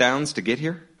ups and downs to get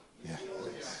here? Yeah.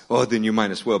 Oh, then you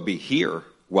might as well be here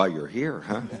while you're here,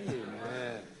 huh?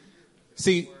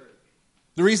 See,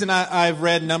 the reason I've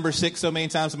read number 6 so many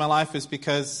times in my life is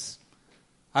because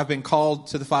I've been called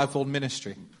to the fivefold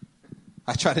ministry.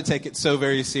 I try to take it so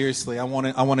very seriously. I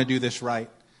want to do this right.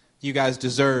 You guys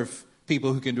deserve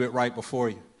people who can do it right before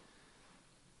you.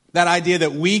 That idea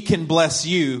that we can bless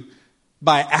you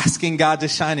by asking God to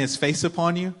shine his face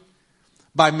upon you,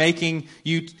 by making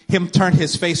him turn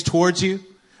his face towards you,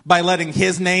 by letting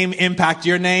his name impact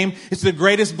your name. It's the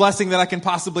greatest blessing that I can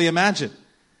possibly imagine.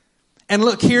 And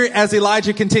look here, as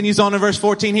Elijah continues on in verse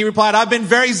 14, he replied, "I've been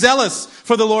very zealous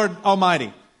for the Lord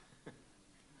Almighty."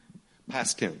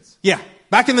 Past tense. Yeah,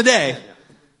 back in the day.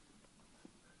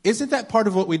 Isn't that part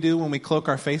of what we do when we cloak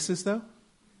our faces, though?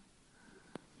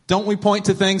 Don't we point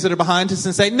to things that are behind us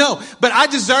and say, "No, but I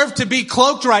deserve to be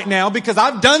cloaked right now because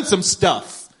I've done some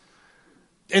stuff."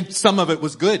 And some of it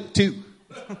was good, too.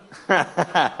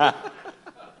 Let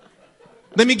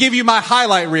me give you my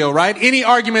highlight reel, right? Any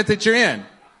argument that you're in.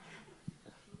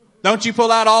 Don't you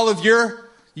pull out all of your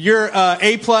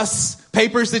A+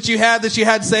 papers that you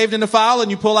had saved in a file,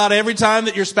 and you pull out every time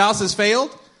that your spouse has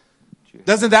failed?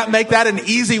 Doesn't that make that an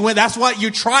easy win? That's what you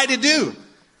try to do.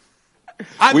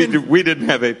 We didn't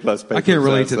have A+ papers. I can't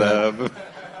relate to that.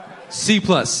 C+,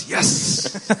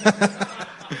 yes.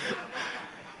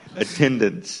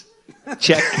 Attendance.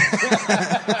 Check.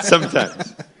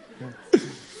 Sometimes.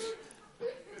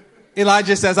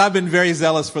 Elijah says, "I've been very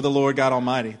zealous for the Lord God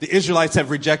Almighty. The Israelites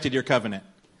have rejected your covenant."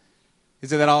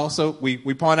 Is it that also? We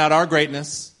point out our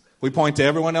greatness. We point to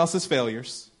everyone else's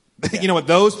failures. You know what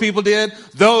those people did?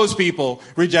 Those people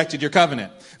rejected your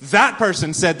covenant. That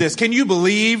person said this. Can you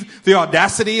believe the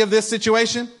audacity of this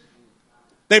situation?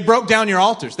 They broke down your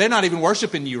altars. They're not even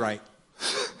worshiping you right.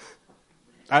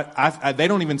 They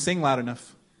don't even sing loud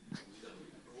enough.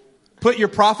 Put your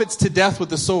prophets to death with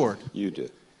the sword. You do.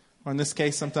 Or in this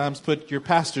case, sometimes put your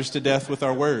pastors to death with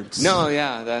our words. No,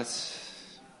 yeah, that's...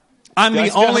 I'm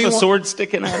the only have a one. Sword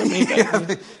sticking out of me. Yeah,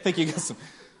 I think you got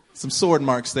some sword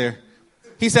marks there.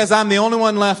 He says, "I'm the only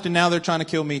one left, and now they're trying to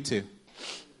kill me too."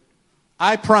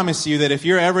 I promise you that if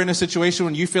you're ever in a situation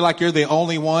when you feel like you're the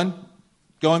only one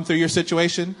going through your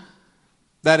situation,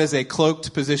 that is a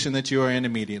cloaked position that you are in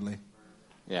immediately.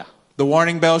 Yeah. The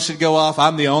warning bell should go off.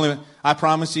 I'm the only one. I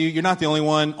promise you, you're not the only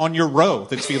one on your row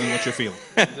that's feeling what you're feeling.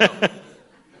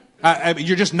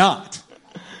 You're just not.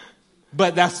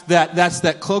 But that's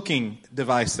that cloaking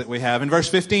device that we have. In verse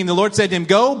 15, the Lord said to him,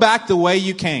 "Go back the way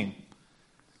you came."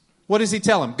 What does he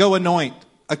tell him? Go anoint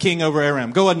a king over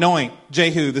Aram. Go anoint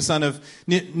Jehu, the son of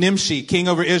Nimshi, king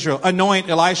over Israel. Anoint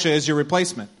Elisha as your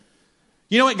replacement.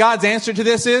 You know what God's answer to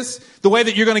this is? The way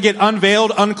that you're going to get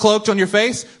unveiled, uncloaked on your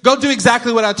face? Go do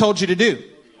exactly what I told you to do.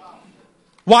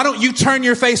 Why don't you turn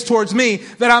your face towards me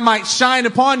that I might shine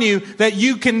upon you, that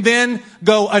you can then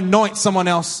go anoint someone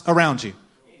else around you?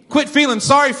 Quit feeling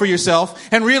sorry for yourself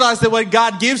and realize that what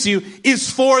God gives you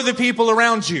is for the people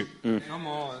around you. Come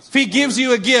on. If he gives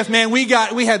you a gift, man, we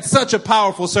had such a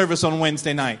powerful service on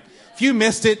Wednesday night. If you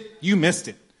missed it, you missed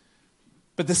it.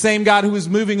 But the same God who was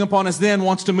moving upon us then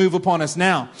wants to move upon us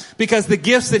now. Because the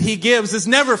gifts that he gives is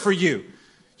never for you.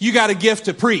 You got a gift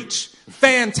to preach.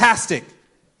 Fantastic.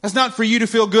 That's not for you to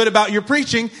feel good about your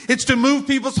preaching. It's to move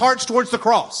people's hearts towards the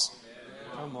cross.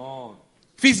 Come on.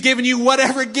 If he's given you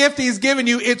whatever gift he's given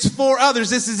you, it's for others.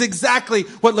 This is exactly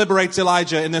what liberates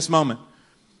Elijah in this moment.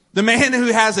 The man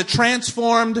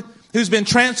who's been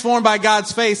transformed by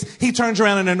God's face, he turns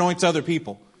around and anoints other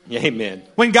people. Amen.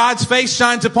 When God's face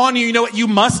shines upon you, you know what you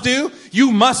must do?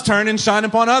 You must turn and shine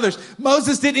upon others.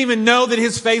 Moses didn't even know that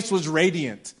his face was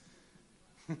radiant.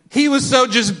 He was so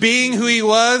just being who he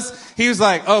was. He was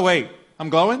like, "Oh, wait, I'm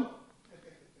glowing?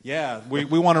 Yeah, we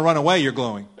want to run away. You're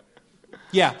glowing."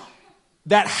 Yeah,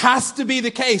 that has to be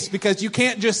the case because you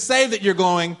can't just say that you're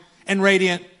glowing and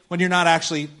radiant when you're not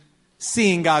actually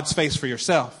seeing God's face for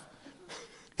yourself.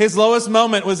 His lowest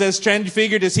moment was as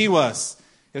transfigured as he was.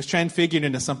 It was transfigured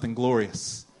into something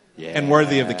glorious and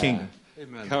worthy of the kingdom.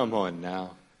 Amen. Come on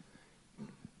now.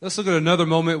 Let's look at another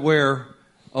moment where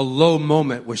a low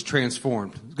moment was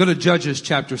transformed. Go to Judges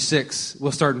chapter 6.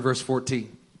 We'll start in verse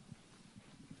 14.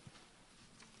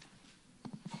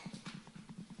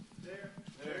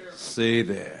 See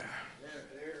there.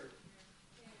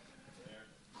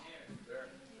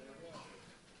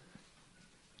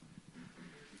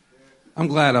 I'm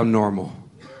glad I'm normal.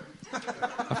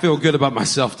 I feel good about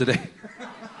myself today.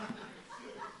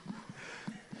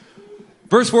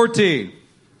 Verse 14.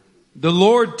 The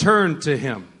Lord turned to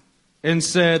him and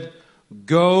said,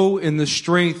 go in the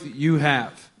strength you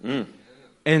have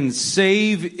and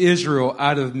save Israel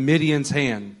out of Midian's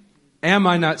hand. Am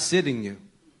I not sitting you?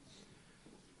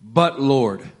 But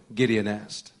Lord, Gideon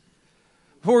asked.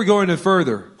 Before we go any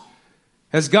further,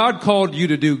 has God called you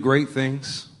to do great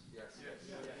things?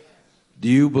 Do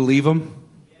you believe him?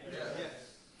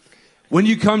 When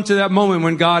you come to that moment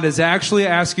when God is actually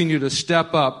asking you to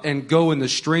step up and go in the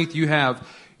strength you have,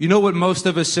 you know what most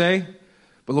of us say?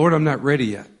 But Lord, I'm not ready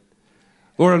yet.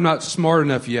 Lord, I'm not smart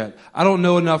enough yet. I don't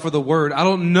know enough of the word. I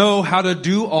don't know how to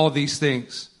do all these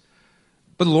things.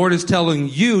 But the Lord is telling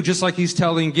you, just like he's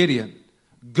telling Gideon,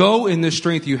 go in the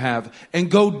strength you have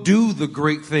and go do the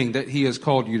great thing that he has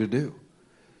called you to do.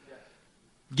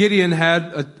 Gideon had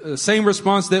a same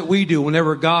response that we do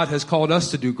whenever God has called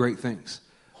us to do great things.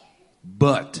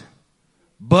 But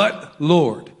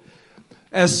Lord,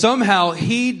 as somehow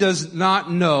he does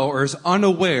not know or is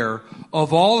unaware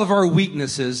of all of our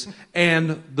weaknesses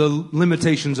and the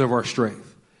limitations of our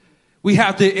strength. We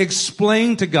have to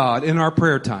explain to God in our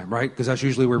prayer time, right? Because that's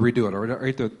usually where we do it,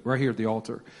 right here at the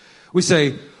altar. We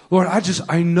say, Lord,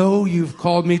 I know you've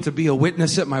called me to be a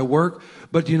witness at my work,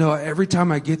 but every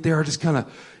time I get there, I just kind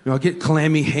of, I get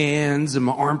clammy hands and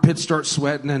my armpits start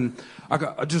sweating and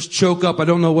I just choke up. I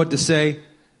don't know what to say.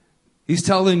 He's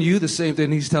telling you the same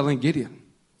thing he's telling Gideon.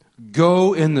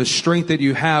 Go in the strength that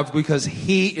you have because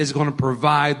he is going to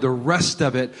provide the rest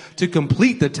of it to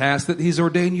complete the task that he's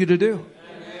ordained you to do. Amen.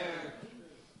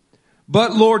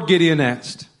 But Lord, Gideon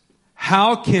asked,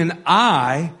 how can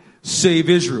I save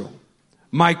Israel?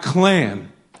 My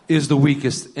clan is the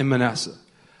weakest in Manasseh.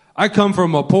 I come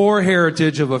from a poor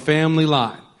heritage of a family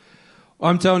line.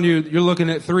 I'm telling you, you're looking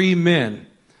at 3 men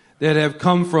that have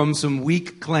come from some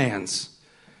weak clans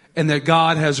and that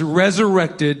God has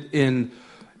resurrected in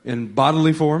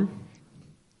bodily form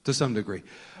to some degree.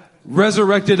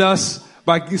 Resurrected us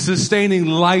by sustaining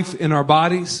life in our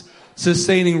bodies,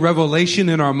 sustaining revelation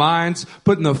in our minds,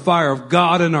 putting the fire of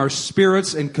God in our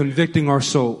spirits and convicting our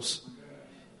souls.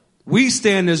 We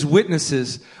stand as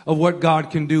witnesses of what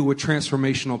God can do with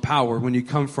transformational power when you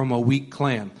come from a weak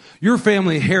clan. Your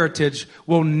family heritage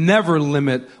will never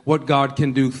limit what God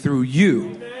can do through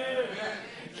you.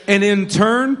 And in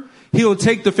turn, he will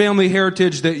take the family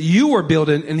heritage that you are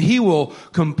building and he will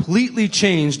completely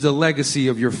change the legacy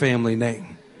of your family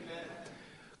name.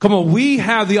 Come on, we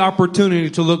have the opportunity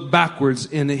to look backwards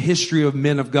in the history of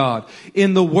men of God,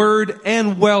 in the word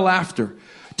and well after,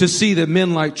 to see that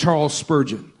men like Charles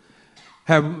Spurgeon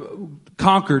have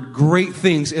conquered great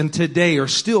things and today are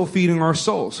still feeding our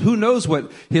souls. Who knows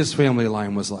what his family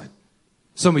line was like?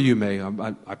 Some of you may,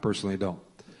 I personally don't.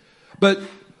 But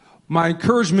my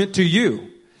encouragement to you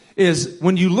is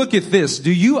when you look at this,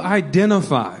 do you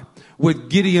identify with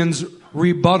Gideon's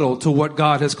rebuttal to what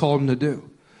God has called him to do?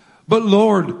 But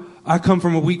Lord, I come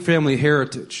from a weak family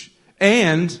heritage.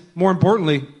 And more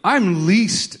importantly, I'm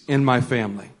least in my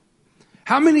family.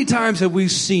 How many times have we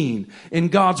seen in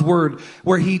God's word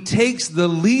where he takes the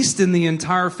least in the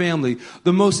entire family,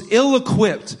 the most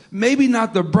ill-equipped, maybe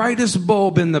not the brightest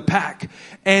bulb in the pack,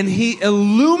 and he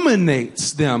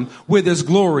illuminates them with his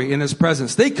glory and his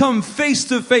presence. They come face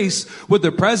to face with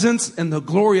the presence and the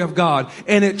glory of God,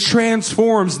 and it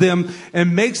transforms them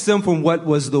and makes them from what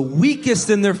was the weakest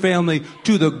in their family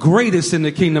to the greatest in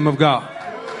the kingdom of God.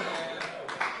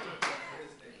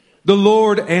 The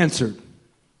Lord answered.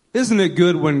 Isn't it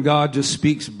good when God just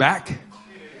speaks back?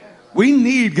 We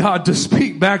need God to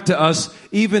speak back to us,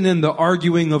 even in the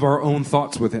arguing of our own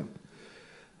thoughts with him.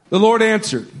 The Lord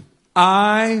answered,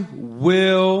 I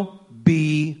will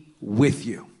be with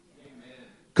you.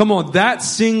 Come on, that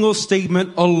single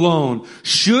statement alone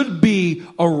should be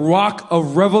a rock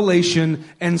of revelation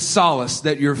and solace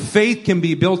that your faith can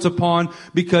be built upon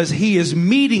because he is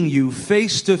meeting you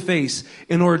face to face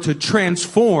in order to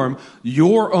transform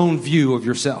your own view of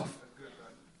yourself.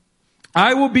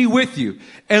 I will be with you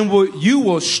and you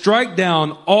will strike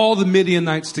down all the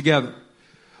Midianites together.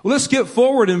 Well, let's get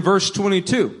forward in verse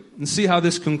 22 and see how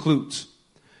this concludes.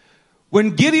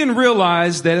 When Gideon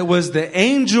realized that it was the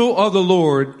angel of the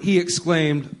Lord, he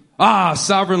exclaimed,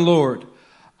 sovereign Lord,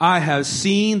 I have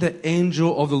seen the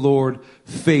angel of the Lord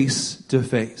face to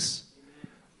face.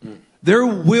 There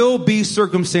will be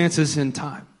circumstances in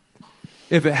time.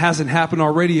 If it hasn't happened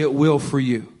already, it will for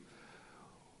you.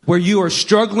 Where you are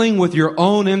struggling with your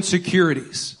own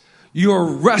insecurities. You are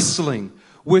wrestling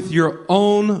with your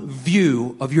own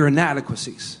view of your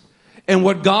inadequacies. And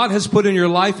what God has put in your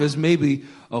life is maybe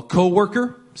a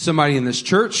coworker, somebody in this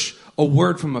church, a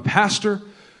word from a pastor,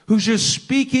 who's just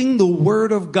speaking the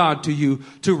word of God to you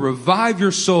to revive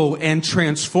your soul and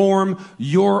transform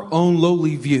your own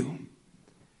lowly view.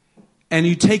 And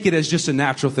you take it as just a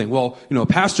natural thing. Well,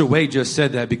 Pastor Wade just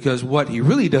said that because what he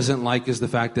really doesn't like is the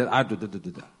fact that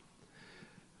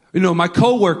my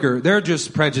coworker, they're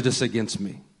just prejudiced against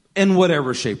me in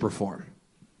whatever shape or form.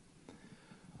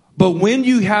 But when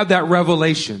you have that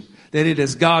revelation that it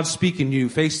is God speaking to you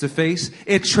face to face,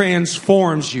 it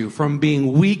transforms you from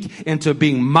being weak into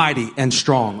being mighty and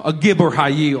strong. A gibber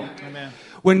hayil.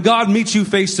 When God meets you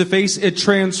face to face, it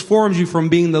transforms you from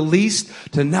being the least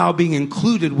to now being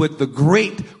included with the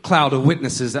great cloud of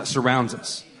witnesses that surrounds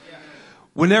us.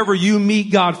 Whenever you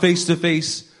meet God face to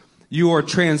face, you are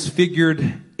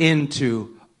transfigured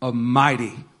into a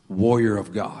mighty warrior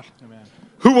of God. Amen.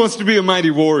 Who wants to be a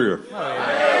mighty warrior? Oh,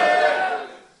 yeah.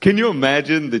 Can you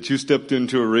imagine that you stepped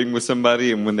into a ring with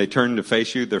somebody and when they turned to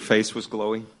face you, their face was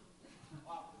glowing?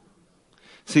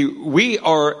 See, we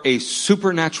are a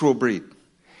supernatural breed.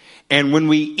 And when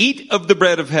we eat of the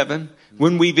bread of heaven,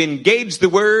 when we've engaged the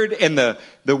word and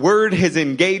the word has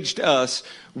engaged us,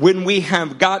 when we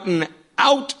have gotten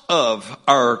out of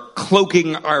our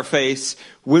cloaking our face,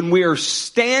 when we are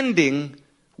standing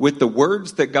with the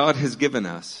words that God has given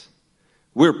us,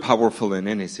 we're powerful in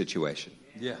any situation.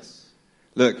 Yes.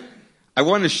 Look, I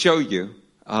want to show you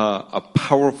a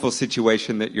powerful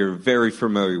situation that you're very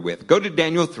familiar with. Go to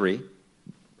Daniel 3.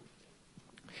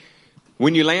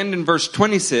 When you land in verse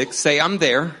 26, say, I'm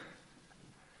there.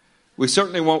 We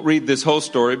certainly won't read this whole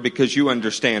story because you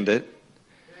understand it.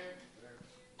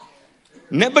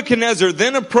 Nebuchadnezzar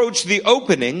then approached the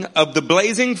opening of the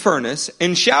blazing furnace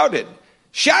and shouted,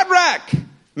 Shadrach,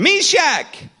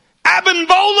 Meshach,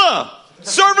 Abednego,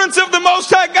 servants of the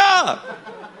Most High God,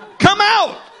 come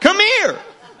out, come here.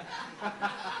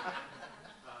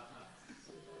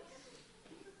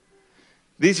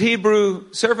 These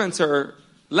Hebrew servants are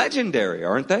legendary,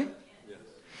 aren't they? Yes.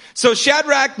 So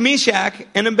Shadrach, Meshach,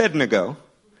 and Abednego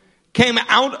came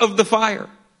out of the fire.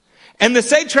 And the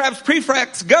satraps,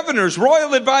 prefects, governors,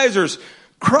 royal advisors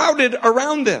crowded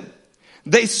around them.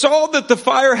 They saw that the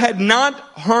fire had not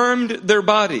harmed their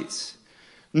bodies,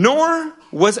 nor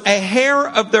was a hair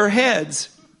of their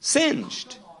heads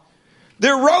singed.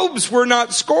 Their robes were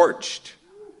not scorched.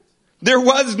 There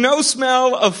was no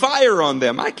smell of fire on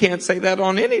them. I can't say that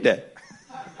on any day.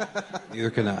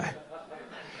 Neither can I.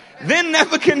 Then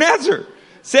Nebuchadnezzar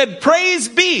said, Praise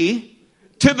be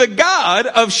to the God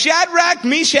of Shadrach,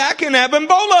 Meshach, and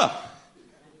Abednego.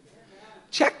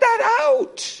 Check that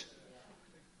out.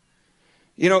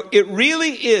 It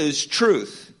really is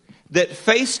truth that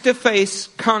face-to-face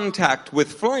contact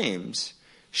with flames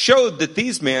showed that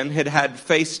these men had had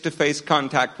face-to-face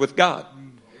contact with God.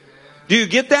 Do you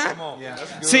get that?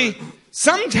 Yeah. See,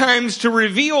 sometimes to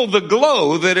reveal the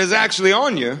glow that is actually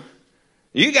on you,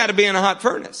 you got to be in a hot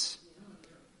furnace.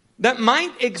 That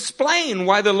might explain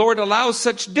why the Lord allows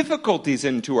such difficulties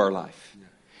into our life.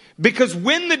 Because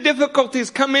when the difficulties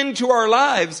come into our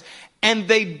lives and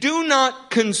they do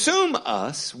not consume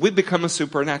us, we become a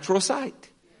supernatural sight.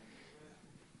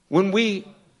 When we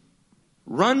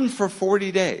run for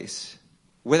 40 days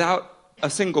without a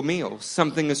single meal,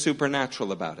 something is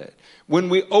supernatural about it. When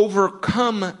we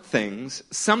overcome things,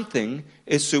 something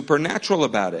is supernatural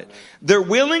about it. Their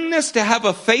willingness to have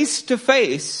a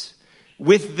face-to-face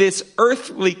with this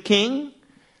earthly king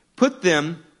put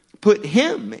him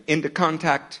into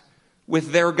contact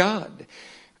with their God.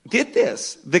 Get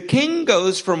this. The king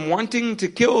goes from wanting to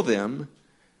kill them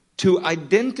to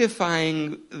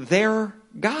identifying their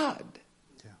God.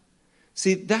 Yeah.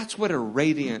 See, that's what a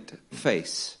radiant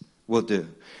face will do.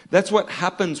 That's what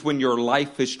happens when your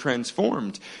life is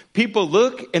transformed. People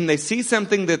look and they see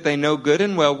something that they know good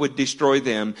and well would destroy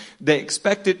them. They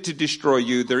expect it to destroy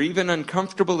you. They're even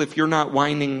uncomfortable if you're not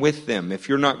whining with them, if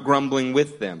you're not grumbling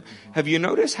with them. Have you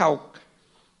noticed how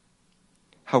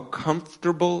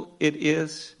comfortable it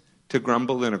is to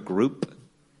grumble in a group?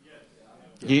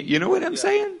 You know what I'm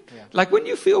saying? Yeah. Like when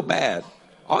you feel bad,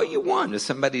 all you want is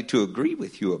somebody to agree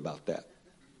with you about that.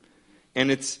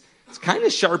 And it's kind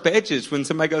of sharp edges when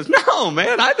somebody goes, no,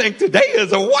 man, I think today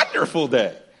is a wonderful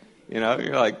day.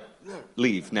 You're like,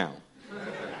 leave now.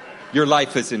 Your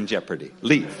life is in jeopardy.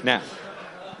 Leave now.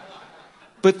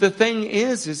 But the thing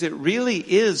is it really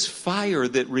is fire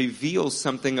that reveals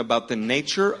something about the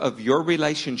nature of your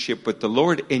relationship with the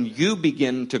Lord, and you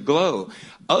begin to glow.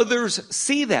 Others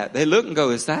see that. They look and go,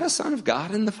 is that a son of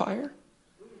God in the fire?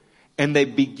 And they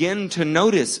begin to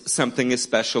notice something is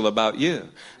special about you.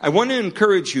 I want to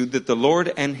encourage you that the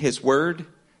Lord and His Word,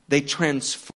 they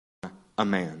transform a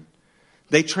man.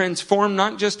 They transform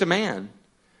not just a man,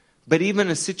 but even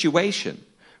a situation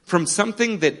from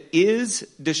something that is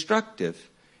destructive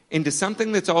into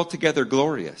something that's altogether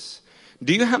glorious.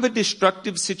 Do you have a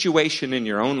destructive situation in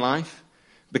your own life?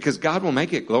 Because God will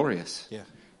make it glorious. Yeah.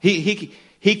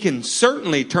 He can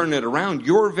certainly turn it around.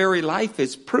 Your very life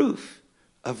is proof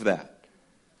of that.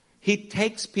 He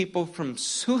takes people from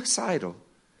suicidal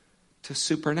to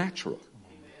supernatural.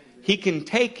 He can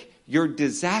take your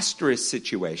disastrous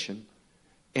situation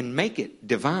and make it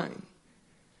divine.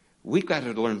 We've got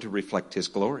to learn to reflect His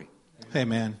glory.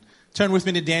 Amen. Turn with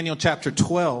me to Daniel chapter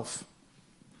 12.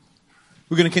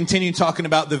 We're going to continue talking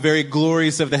about the very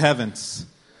glories of the heavens.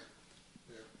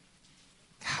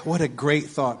 God, what a great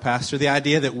thought, Pastor. The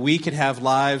idea that we could have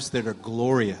lives that are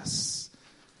glorious.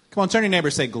 Come on, turn to your neighbor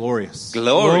and say glorious.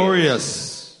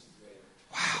 Glorious.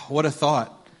 Wow, what a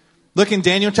thought. Look in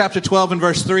Daniel chapter 12 and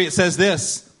verse 3. It says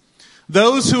this.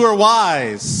 Those who are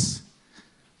wise.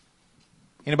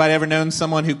 Anybody ever known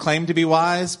someone who claimed to be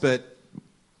wise, but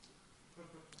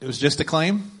it was just a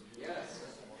claim? Yes.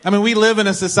 I mean, we live in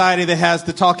a society that has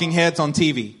the talking heads on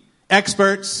TV.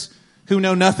 Experts who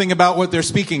know nothing about what they're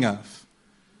speaking of.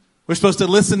 We're supposed to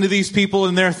listen to these people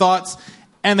and their thoughts,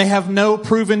 and they have no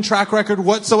proven track record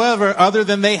whatsoever other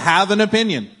than they have an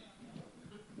opinion.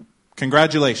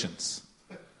 Congratulations.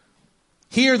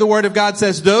 Here the Word of God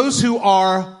says, those who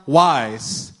are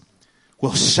wise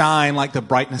will shine like the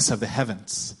brightness of the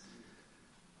heavens.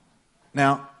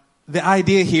 Now, the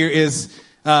idea here is,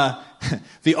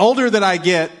 the older that I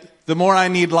get, the more I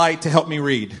need light to help me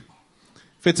read.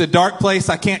 If it's a dark place,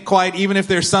 I can't quite, even if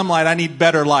there's some light, I need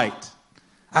better light.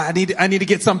 I need to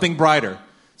get something brighter.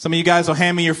 Some of you guys will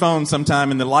hand me your phone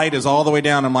sometime and the light is all the way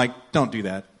down. I'm like, don't do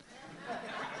that.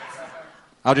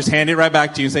 I'll just hand it right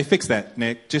back to you and say, fix that,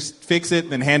 Nick. Just fix it,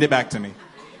 then hand it back to me.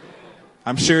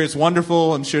 I'm sure it's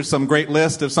wonderful. I'm sure it's some great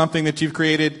list of something that you've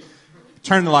created.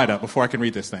 Turn the light up before I can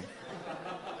read this thing.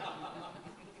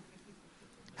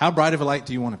 How bright of a light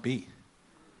do you want to be? Do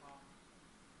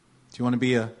you want to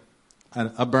be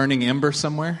a burning ember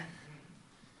somewhere?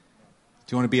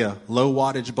 Do you want to be a low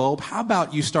wattage bulb? How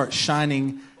about you start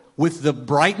shining with the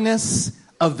brightness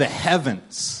of the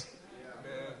heavens?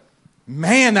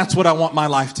 Man, that's what I want my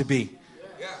life to be.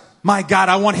 My God,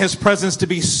 I want His presence to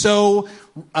be so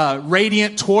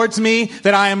radiant towards me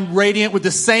that I am radiant with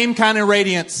the same kind of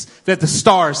radiance that the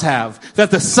stars have,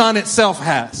 that the sun itself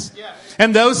has.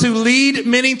 And those who lead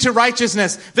many to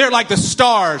righteousness, they're like the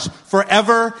stars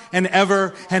forever and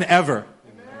ever and ever.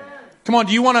 Come on,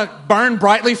 do you want to burn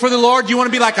brightly for the Lord? Do you want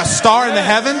to be like a star in the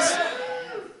heavens?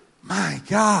 My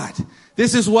God,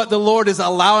 this is what the Lord is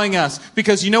allowing us.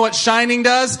 Because you know what shining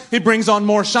does? It brings on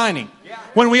more shining.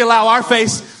 When we allow our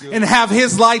face and have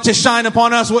His light to shine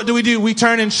upon us, what do? We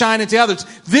turn and shine into others.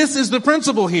 This is the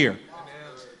principle here.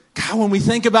 God, when we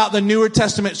think about the Newer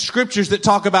Testament scriptures that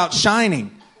talk about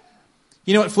shining,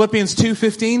 you know what Philippians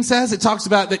 2:15 says? It talks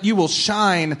about that you will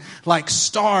shine like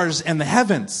stars in the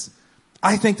heavens.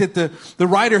 I think that the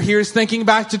writer here is thinking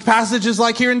back to passages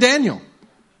like here in Daniel.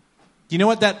 You know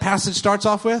what that passage starts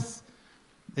off with?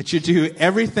 That you do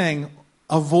everything,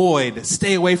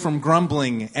 stay away from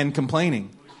grumbling and complaining.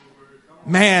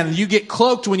 Man, you get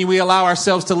cloaked when we allow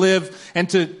ourselves to live and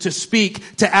to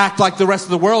speak, to act like the rest of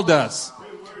the world does.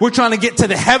 We're trying to get to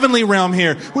the heavenly realm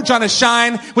here. We're trying to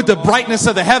shine with the brightness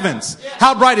of the heavens.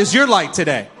 How bright is your light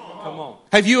today? Come on.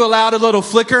 Have you allowed a little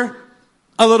flicker,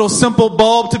 a little simple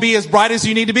bulb to be as bright as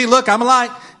you need to be? Look, I'm a light.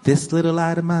 This little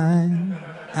light of mine,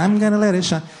 I'm going to let it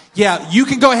shine. Yeah, you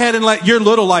can go ahead and let your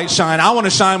little light shine. I want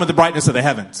to shine with the brightness of the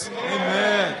heavens.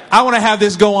 Amen. I want to have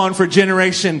this go on for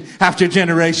generation after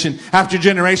generation after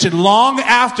generation, long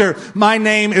after my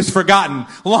name is forgotten,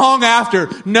 long after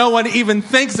no one even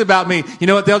thinks about me. You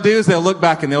know what they'll do is they'll look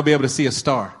back and they'll be able to see a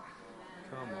star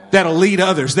that'll lead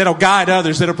others, that'll guide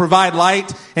others, that'll provide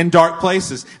light in dark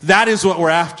places. That is what we're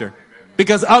after,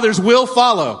 because others will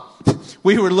follow.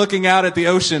 We were looking out at the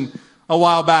ocean a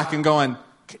while back and going,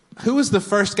 who was the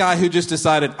first guy who just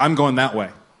decided, I'm going that way?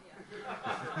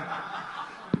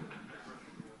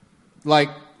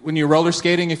 Like when you're roller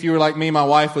skating, if you were like me, my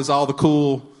wife was all the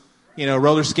cool,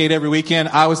 roller skate every weekend.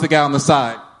 I was the guy on the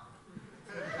side.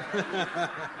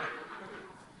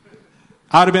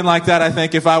 I'd have been like that, I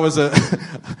think, if I was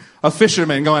a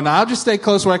fisherman going, I'll just stay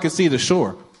close where I can see the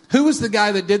shore. Who was the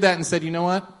guy that did that and said, you know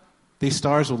what? These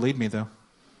stars will lead me, though.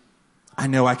 I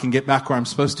know I can get back where I'm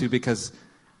supposed to because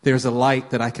there's a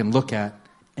light that I can look at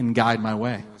and guide my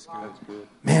way.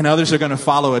 Man, others are going to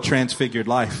follow a transfigured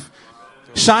life.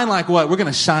 Shine like what? We're going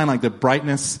to shine like the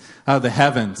brightness of the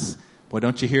heavens. Boy,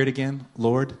 don't you hear it again?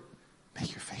 Lord,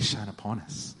 make your face shine upon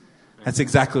us. That's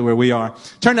exactly where we are.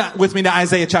 Turn with me to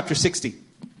Isaiah chapter 60.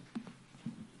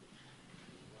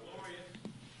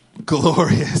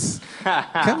 Glorious.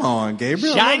 Come on,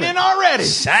 Gabriel. Shining already.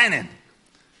 Shining.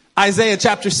 Isaiah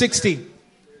chapter 60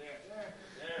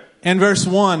 and verse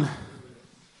 1.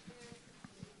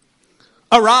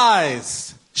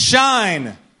 Arise,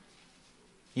 shine.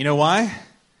 You know why?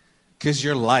 Because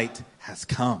your light has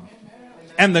come.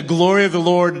 And the glory of the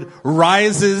Lord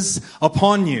rises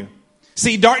upon you.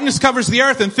 See, darkness covers the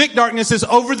earth and thick darkness is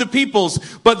over the peoples.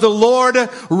 But the Lord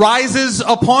rises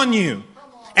upon you.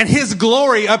 And his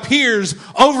glory appears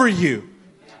over you.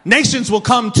 Nations will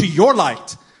come to your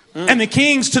light. And the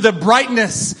kings to the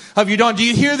brightness of your dawn. Do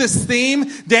you hear this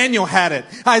theme? Daniel had it.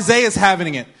 Isaiah's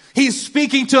having it. He's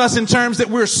speaking to us in terms that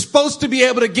we're supposed to be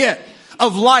able to get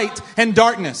of light and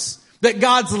darkness. That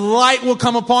God's light will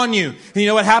come upon you. And you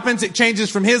know what happens? It changes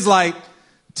from his light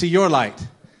to your light.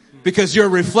 Because you're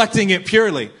reflecting it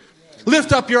purely.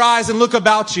 Lift up your eyes and look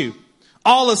about you.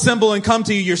 All assemble and come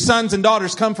to you. Your sons and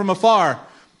daughters come from afar.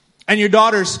 And your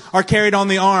daughters are carried on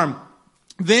the arm.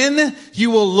 Then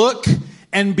you will look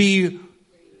and be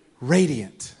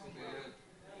radiant.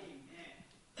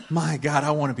 My God,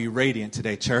 I want to be radiant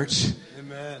today, church.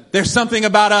 Amen. There's something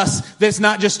about us that's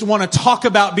not just want to talk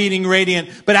about being radiant,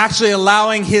 but actually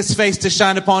allowing his face to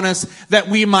shine upon us that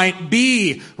we might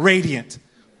be radiant.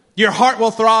 Your heart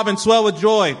will throb and swell with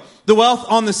joy. The wealth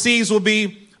on the seas will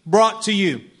be brought to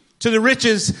you. To the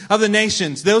riches of the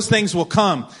nations, those things will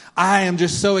come. I am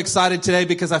just so excited today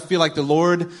because I feel like the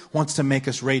Lord wants to make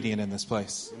us radiant in this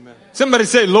place. Amen. Somebody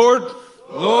say, Lord,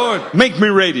 make me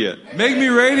radiant. Make me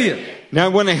radiant. Now I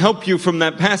want to help you from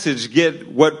that passage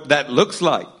get what that looks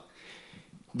like.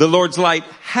 The Lord's light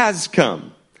has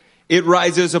come. It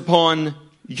rises upon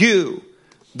you.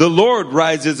 The Lord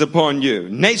rises upon you.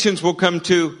 Nations will come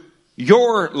to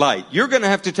your light. You're going to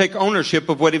have to take ownership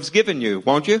of what he's given you,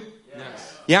 won't you?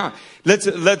 Yes. Yeah.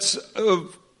 Let's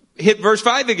hit verse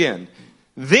 5 again.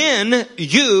 Then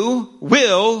you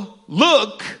will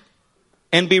look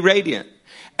and be radiant.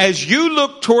 As you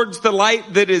look towards the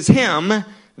light that is him,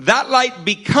 that light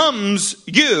becomes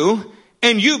you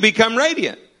and you become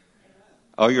radiant.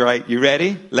 Oh, you're right. You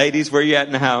ready? Ladies, where you at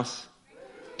in the house?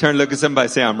 Turn, look at somebody,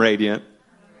 say, I'm radiant.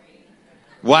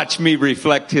 Watch me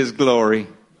reflect his glory.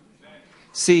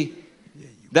 See,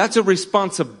 that's a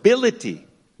responsibility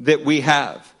that we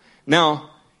have. Now,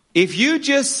 if you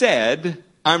just said,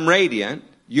 I'm radiant,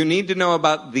 you need to know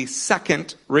about the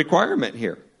second requirement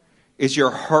here. Is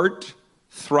your heart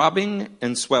throbbing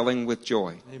and swelling with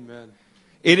joy? Amen.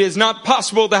 It is not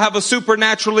possible to have a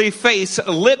supernaturally face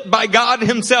lit by God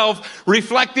himself,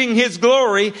 reflecting his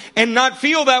glory, and not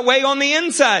feel that way on the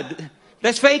inside.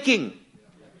 That's faking.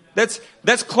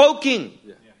 That's cloaking.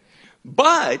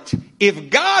 But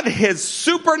if God has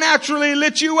supernaturally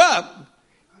lit you up,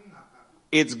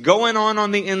 it's going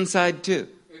on the inside too.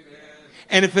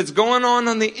 And if it's going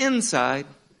on the inside,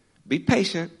 be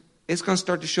patient. It's going to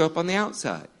start to show up on the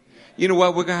outside. You know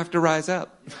what? We're going to have to rise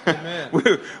up.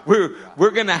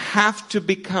 we're going to have to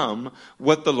become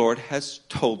what the Lord has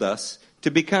told us to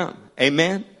become.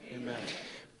 Amen? Amen.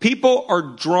 People are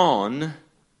drawn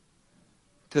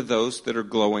to those that are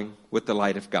glowing with the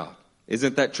light of God.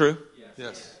 Isn't that true?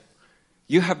 Yes.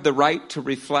 You have the right to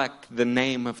reflect the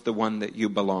name of the one that you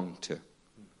belong to.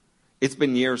 It's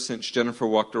been years since Jennifer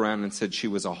walked around and said she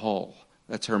was a Hall.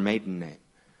 That's her maiden name.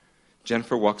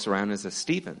 Jennifer walks around as a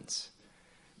Stevens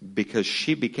because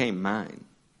she became mine.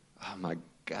 Oh my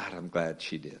God, I'm glad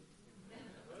she did.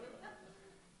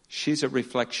 She's a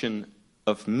reflection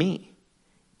of me,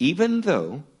 even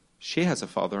though she has a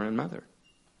father and mother.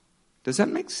 Does that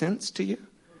make sense to you?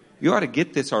 You ought to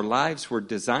get this. Our lives were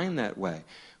designed that way.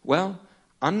 Well,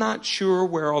 I'm not sure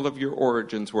where all of your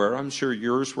origins were. I'm sure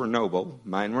yours were noble.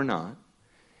 Mine were not.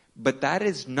 But that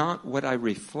is not what I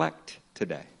reflect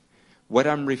today. What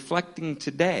I'm reflecting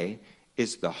today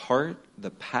is the heart,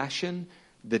 the passion,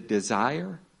 the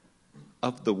desire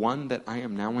of the one that I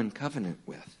am now in covenant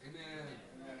with.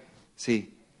 Amen. See,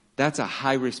 that's a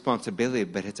high responsibility,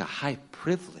 but it's a high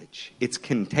privilege. It's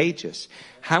contagious.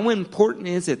 How important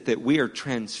is it that we are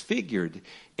transfigured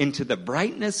into the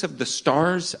brightness of the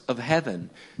stars of heaven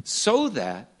so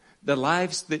that the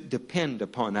lives that depend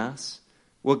upon us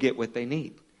will get what they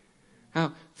need?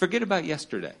 Now, forget about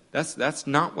yesterday. That's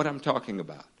not what I'm talking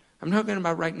about. I'm talking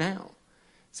about right now.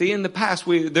 See, in the past,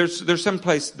 there's some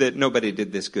place that nobody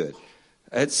did this good.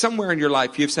 Somewhere in your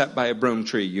life, you've sat by a broom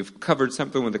tree. You've covered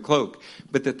something with a cloak.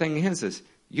 But the thing is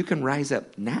you can rise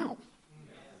up now.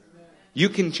 You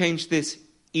can change this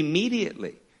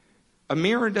immediately. A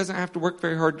mirror doesn't have to work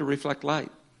very hard to reflect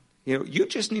light. You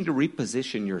just need to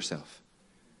reposition yourself.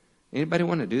 Anybody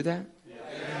want to do that?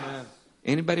 Yes.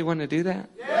 Anybody want to do that?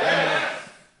 Yes.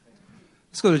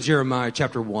 Let's go to Jeremiah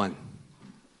chapter 1.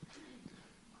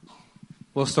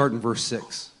 We'll start in verse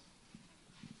 6.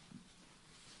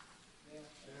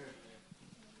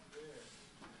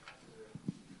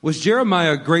 Was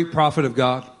Jeremiah a great prophet of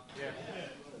God?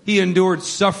 He endured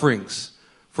sufferings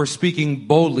for speaking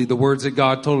boldly the words that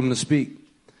God told him to speak.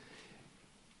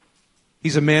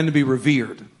 He's a man to be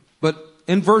revered. But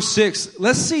in verse 6,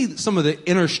 let's see some of the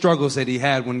inner struggles that he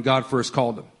had when God first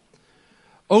called him.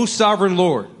 O sovereign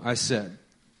Lord, I said,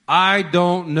 I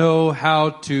don't know how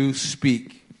to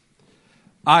speak.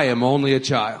 I am only a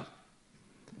child.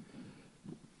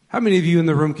 How many of you in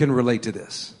the room can relate to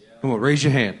this? Come on, raise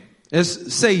your hand.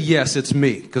 Say yes, it's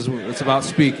me, because it's about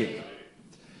speaking.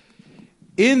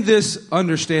 In this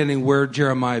understanding where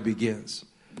Jeremiah begins,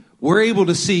 we're able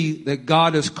to see that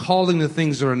God is calling the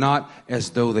things that are not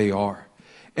as though they are.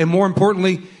 And more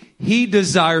importantly, he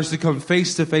desires to come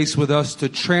face to face with us to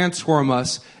transform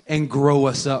us and grow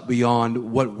us up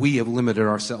beyond what we have limited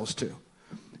ourselves to.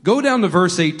 Go down to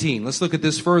verse 18. Let's look at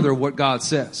this further, what God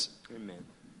says. Amen.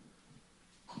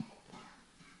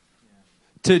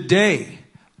 Today,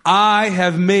 I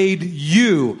have made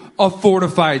you a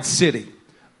fortified city,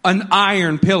 an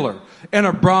iron pillar and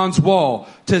a bronze wall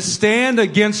to stand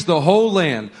against the whole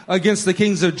land, against the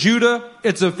kings of Judah,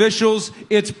 its officials,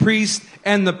 its priests,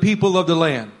 and the people of the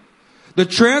land. The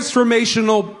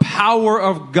transformational power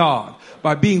of God,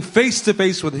 by being face to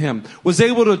face with him, was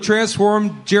able to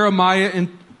transform Jeremiah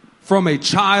from a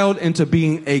child into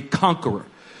being a conqueror.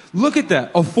 Look at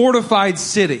that, a fortified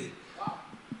city.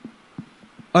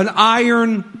 An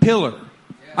iron pillar.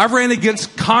 I've ran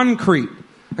against concrete.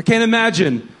 I can't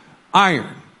imagine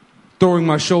iron throwing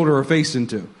my shoulder or face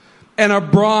into. And a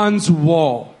bronze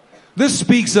wall. This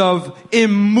speaks of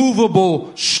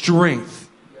immovable strength.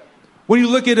 When you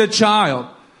look at a child,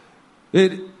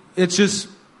 it's just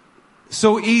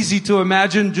so easy to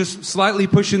imagine just slightly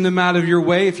pushing them out of your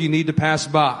way if you need to pass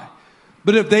by.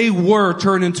 But if they were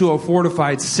turned into a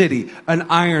fortified city, an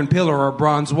iron pillar or a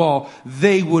bronze wall,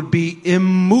 they would be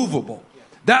immovable.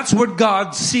 That's what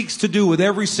God seeks to do with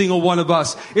every single one of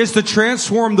us, is to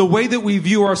transform the way that we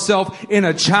view ourselves in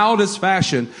a childish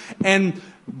fashion and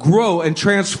grow and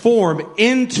transform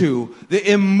into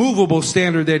the immovable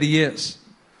standard that he is.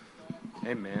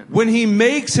 Amen. When he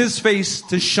makes his face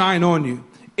to shine on you,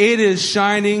 it is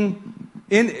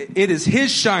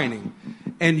his shining.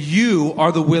 And you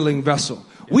are the willing vessel.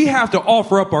 We have to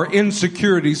offer up our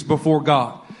insecurities before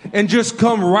God and just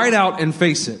come right out and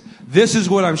face it. This is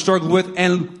what I'm struggling with,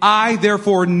 and I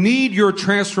therefore need your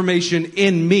transformation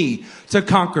in me to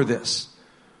conquer this.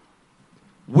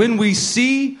 When we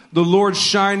see the Lord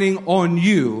shining on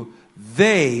you,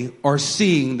 they are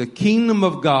seeing the kingdom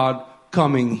of God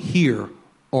coming here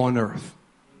on earth.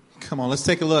 Come on, let's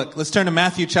take a look. Let's turn to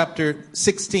Matthew chapter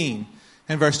 16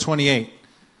 and verse 28.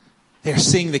 They're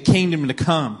seeing the kingdom to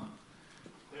come.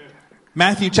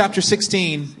 Matthew chapter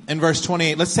 16 and verse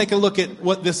 28. Let's take a look at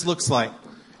what this looks like.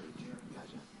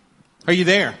 Are you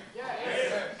there?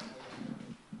 Yes.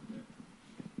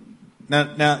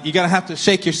 Now you have to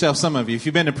shake yourself, some of you. If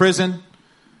you've been to prison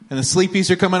and the sleepies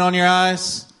are coming on your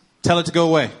eyes, tell it to go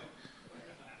away.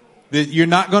 You're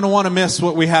not going to want to miss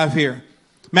what we have here.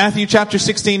 Matthew chapter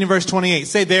 16 and verse 28.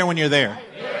 Say there when you're there.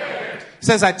 It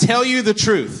says, I tell you the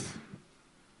truth.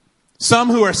 Some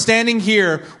who are standing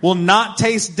here will not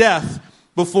taste death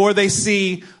before they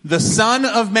see the Son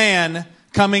of Man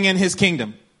coming in his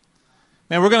kingdom.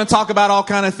 Man, we're going to talk about all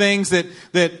kind of things that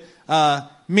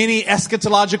many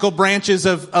eschatological branches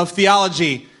of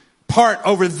theology part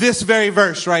over this very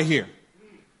verse right here.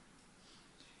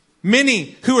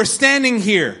 Many who are standing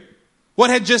here, what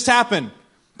had just happened?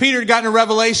 Peter had gotten a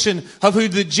revelation of who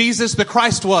Jesus the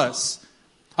Christ was.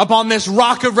 Upon this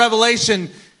rock of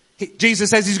revelation, Jesus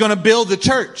says he's going to build the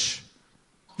church.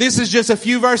 This is just a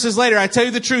few verses later. I tell you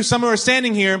the truth, some who are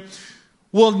standing here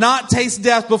will not taste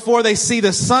death before they see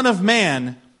the Son of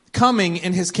Man coming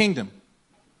in his kingdom.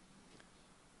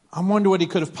 I wonder what he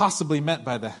could have possibly meant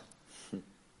by that.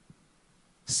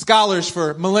 Scholars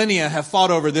for millennia have fought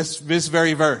over this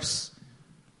very verse.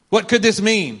 What could this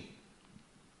mean?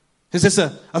 Is this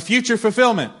a future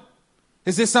fulfillment?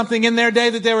 Is this something in their day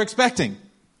that they were expecting?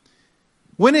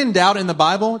 When in doubt in the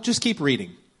Bible, just keep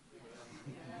reading.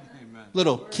 Amen.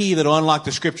 Little key that'll unlock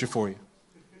the scripture for you.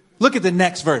 Look at the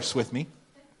next verse with me.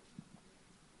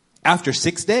 After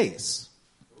 6 days.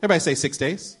 Everybody say 6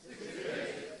 days.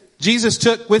 Jesus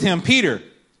took with him Peter,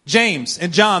 James,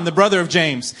 and John, the brother of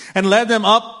James, and led them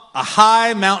up a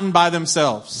high mountain by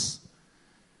themselves.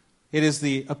 It is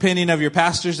the opinion of your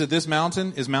pastors that this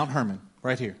mountain is Mount Hermon,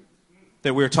 right here,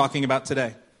 that we're talking about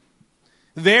today.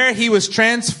 There he was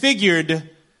transfigured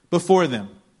before them.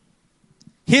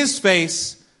 His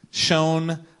face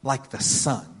shone like the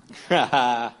sun,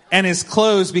 and his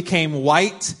clothes became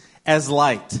white as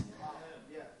light.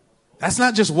 That's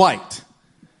not just white.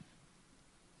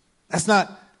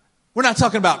 We're not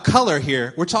talking about color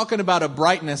here. We're talking about a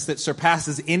brightness that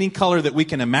surpasses any color that we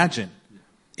can imagine.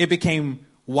 It became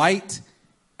white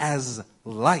as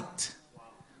light.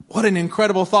 What an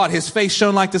incredible thought. His face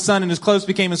shone like the sun and his clothes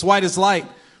became as white as light.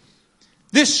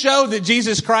 This showed that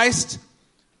Jesus Christ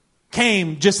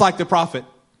came just like the prophet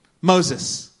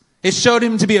Moses. It showed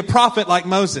him to be a prophet like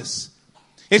Moses.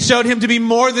 It showed him to be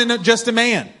more than just a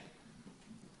man.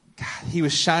 God, he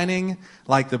was shining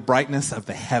like the brightness of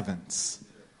the heavens.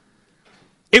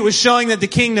 It was showing that the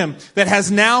kingdom that has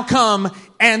now come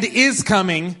and is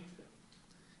coming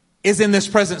is in this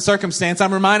present circumstance.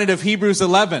 I'm reminded of Hebrews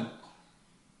 11,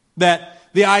 that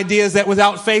the idea is that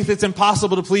without faith it's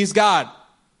impossible to please God,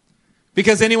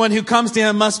 because anyone who comes to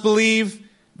him must believe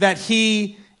that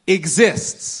he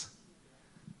exists.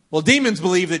 Well, demons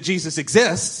believe that Jesus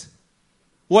exists.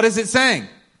 What is it saying?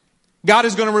 God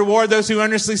is going to reward those who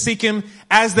earnestly seek him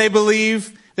as they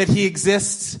believe that he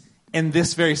exists in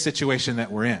this very situation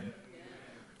that we're in.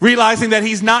 Realizing that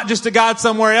he's not just a God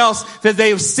somewhere else, that they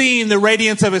have seen the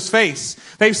radiance of his face.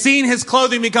 They've seen his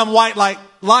clothing become white like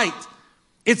light.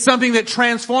 It's something that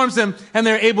transforms them, and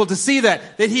they're able to see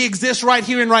that he exists right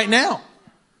here and right now.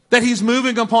 That he's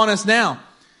moving upon us now.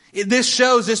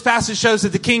 This passage shows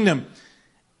that the kingdom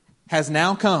has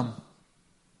now come,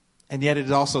 and yet it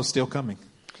is also still coming.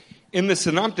 In the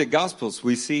Synoptic Gospels,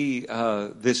 we see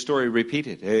this story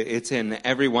repeated. It's in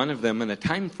every one of them, and a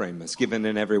time frame is given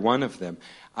in every one of them.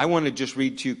 I want to just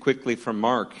read to you quickly from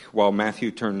Mark while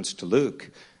Matthew turns to Luke.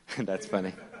 That's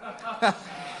funny.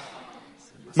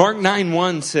 Mark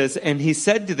 9:1 says, "And he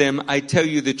said to them, I tell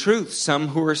you the truth, some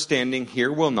who are standing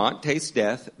here will not taste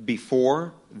death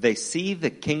before they see the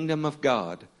kingdom of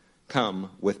God come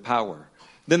with power."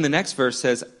 Then the next verse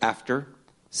says, after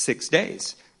 6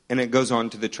 days. And it goes on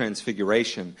to the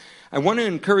transfiguration. I want to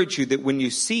encourage you that when you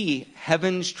see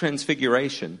heaven's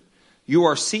transfiguration, you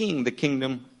are seeing the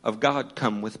kingdom of God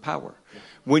come with power.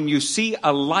 When you see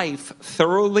a life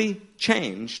thoroughly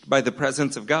changed by the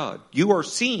presence of God, you are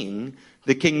seeing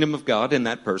the kingdom of God in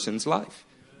that person's life.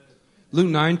 Luke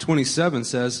 9:27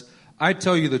 says, I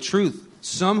tell you the truth,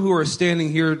 some who are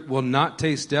standing here will not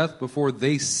taste death before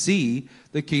they see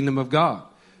the kingdom of God.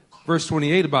 Verse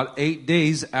 28, about 8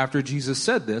 days after Jesus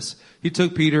said this, he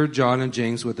took Peter, John, and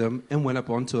James with him and went up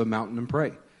onto a mountain and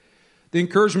prayed. The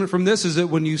encouragement from this is that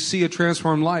when you see a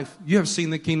transformed life, you have seen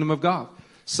the kingdom of God.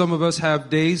 Some of us have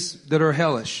days that are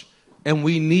hellish, and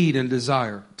we need and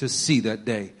desire to see that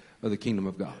day of the kingdom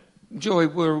of God. Joey,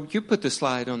 will you put the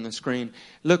slide on the screen?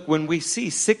 Look, when we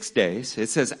see 6 days, it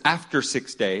says after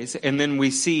 6 days, and then we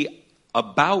see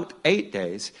about 8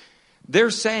 days.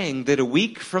 They're saying that a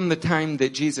week from the time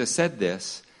that Jesus said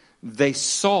this, they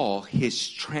saw his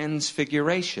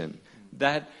transfiguration.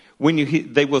 That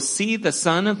when they will see the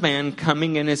Son of Man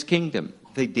coming in his kingdom.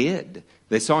 They did.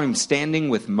 They saw him standing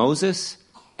with Moses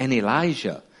and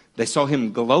Elijah. They saw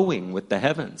him glowing with the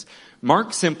heavens.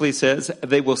 Mark simply says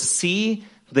they will see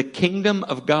the kingdom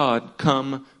of God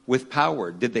come with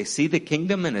power. Did they see the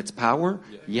kingdom and its power?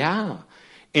 Yeah.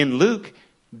 In Luke,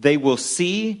 they will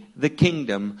see the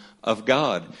kingdom of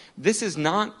God. This is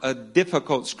not a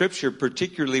difficult scripture,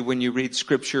 particularly when you read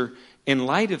scripture in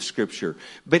light of scripture.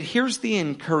 But here's the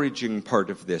encouraging part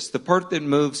of this, the part that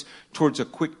moves towards a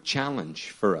quick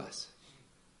challenge for us.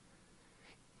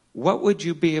 What would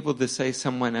you be able to say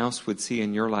someone else would see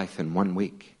in your life in 1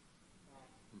 week?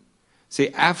 See,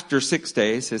 after 6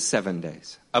 days is 7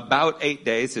 days. About 8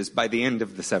 days is by the end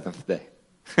of the 7th day.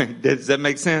 Does that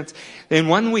make sense? In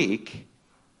 1 week,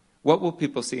 what will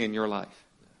people see in your life?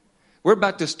 We're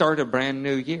about to start a brand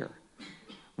new year.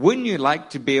 Wouldn't you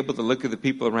like to be able to look at the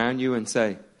people around you and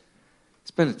say, it's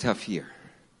been a tough year.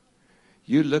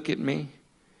 You look at me,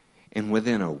 and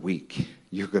within a week,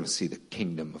 you're going to see the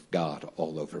kingdom of God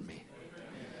all over me.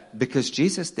 Because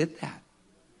Jesus did that.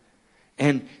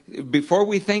 And before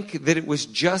we think that it was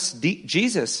just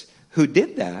Jesus who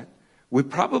did that, we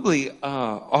probably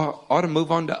ought to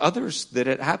move on to others that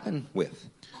it happened with.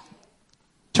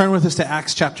 Turn with us to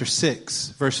Acts chapter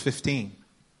 6, verse 15.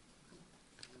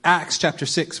 Acts chapter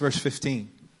 6, verse 15.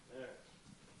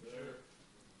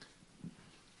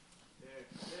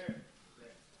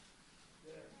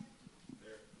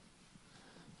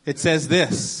 it says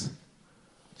this: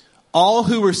 all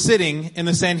who were sitting in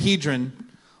the Sanhedrin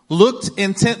looked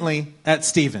intently at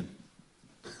Stephen.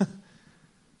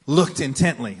 Looked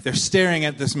intently. They're staring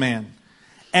at this man.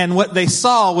 And what they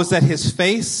saw was that his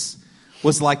face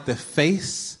was like the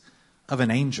face of an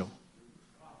angel.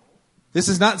 This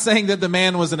is not saying that the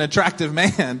man was an attractive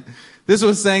man. This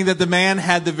was saying that the man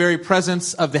had the very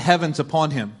presence of the heavens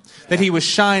upon him. That he was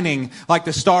shining like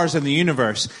the stars in the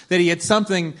universe. That he had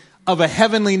something of a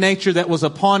heavenly nature that was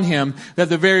upon him. That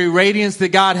the very radiance that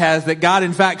God has, that God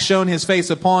in fact shone his face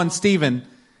upon Stephen.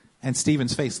 And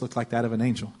Stephen's face looked like that of an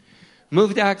angel.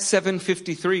 Move to Acts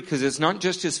 7:53, because it's not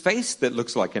just his face that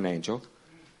looks like an angel.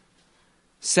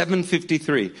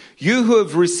 7:53. You who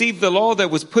have received the law that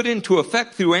was put into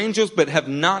effect through angels, but have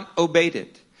not obeyed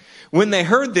it. When they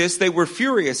heard this, they were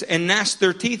furious and gnashed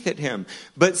their teeth at him.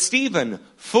 But Stephen,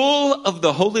 full of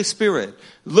the Holy Spirit,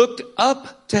 looked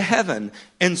up to heaven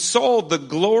and saw the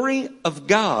glory of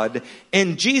God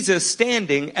and Jesus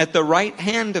standing at the right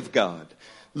hand of God.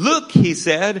 Look, he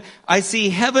said, I see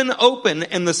heaven open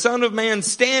and the Son of Man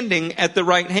standing at the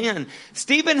right hand.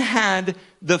 Stephen had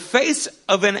the face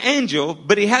of an angel,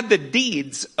 but he had the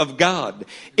deeds of God.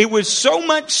 It was so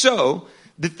much so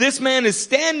that this man is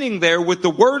standing there with the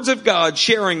words of God,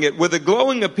 sharing it with a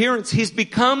glowing appearance. He's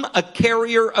become a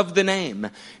carrier of the name.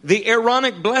 The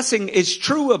Aaronic blessing is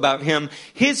true about him.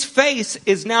 His face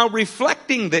is now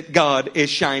reflecting that God is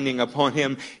shining upon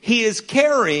him. He is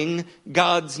carrying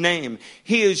God's name.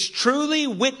 He is truly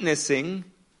witnessing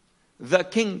the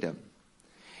kingdom.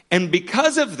 And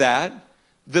because of that,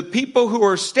 the people who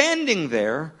are standing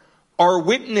there are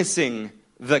witnessing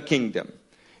the kingdom.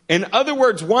 In other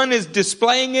words, one is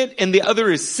displaying it and the other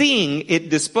is seeing it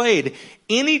displayed.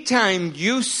 Anytime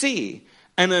you see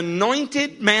an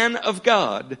anointed man of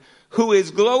God who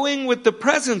is glowing with the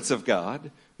presence of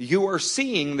God, you are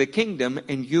seeing the kingdom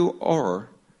and you are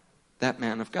that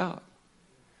man of God.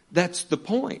 That's the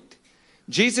point.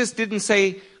 Jesus didn't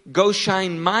say, go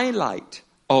shine my light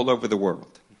all over the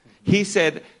world. He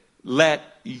said, let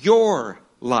your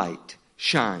light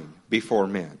shine before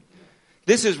men.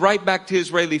 This is right back to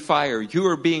Israeli fire. You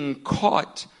are being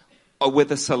caught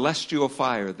with a celestial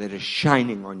fire that is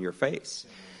shining on your face.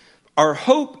 Our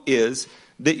hope is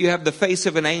that you have the face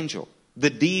of an angel,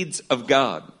 the deeds of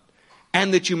God,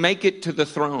 and that you make it to the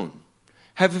throne.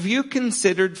 Have you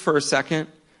considered for a second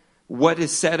what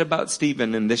is said about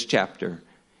Stephen in this chapter?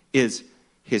 Is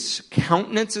his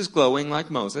countenance is glowing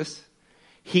like Moses.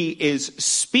 He is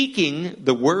speaking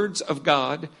the words of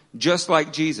God just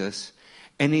like Jesus.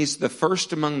 And he's the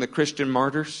first among the Christian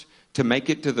martyrs to make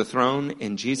it to the throne.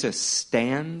 And Jesus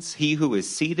stands. He who is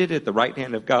seated at the right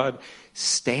hand of God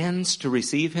stands to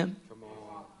receive him.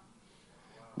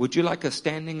 Would you like a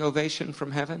standing ovation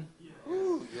from heaven?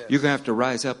 You're going to have to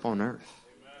rise up on earth.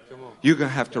 You're going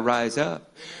to have to rise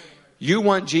up. You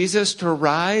want Jesus to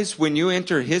rise when you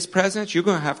enter his presence? You're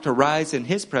going to have to rise in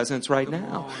his presence right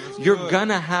now. You're going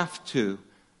to have to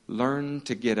learn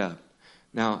to get up.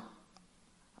 Now,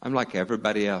 I'm like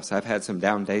everybody else. I've had some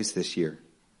down days this year.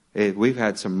 We've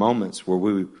had some moments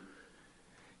where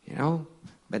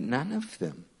but none of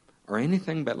them are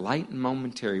anything but light and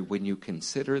momentary when you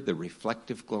consider the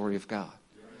reflective glory of God.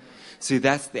 See,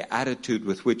 that's the attitude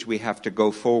with which we have to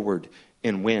go forward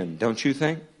and win, don't you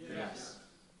think? Yes.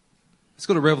 Let's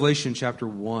go to Revelation chapter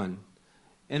 1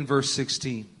 and verse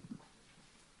 16.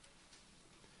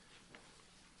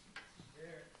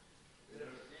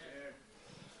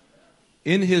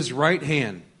 In his right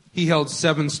hand he held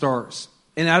 7 stars,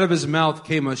 and out of his mouth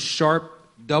came a sharp,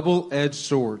 double-edged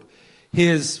sword.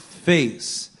 His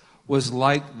face was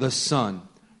like the sun,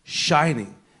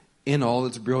 shining in all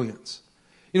its brilliance.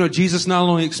 You know, Jesus not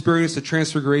only experienced the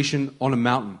transfiguration on a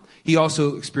mountain, he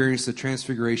also experienced the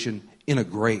transfiguration in a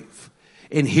grave.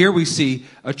 And here we see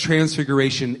a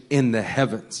transfiguration in the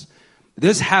heavens.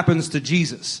 This happens to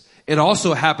Jesus. It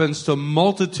also happens to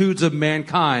multitudes of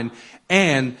mankind,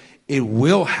 and it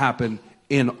will happen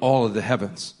in all of the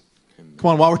heavens.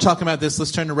 Come on, while we're talking about this,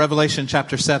 let's turn to Revelation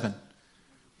chapter 7.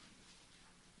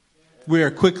 We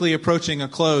are quickly approaching a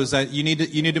close. You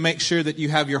need to make sure that you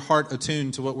have your heart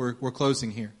attuned to what we're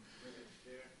closing here.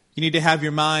 You need to have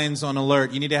your minds on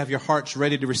alert. You need to have your hearts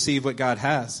ready to receive what God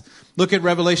has. Look at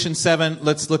Revelation 7.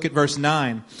 Let's look at verse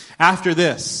 9. After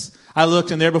this, I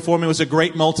looked, and there before me was a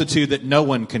great multitude that no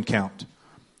one can count,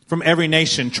 from every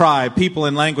nation, tribe, people,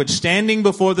 and language, standing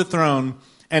before the throne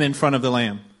and in front of the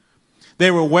Lamb.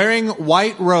 They were wearing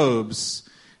white robes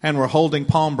and were holding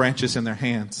palm branches in their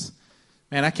hands.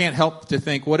 Man, I can't help to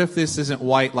think, what if this isn't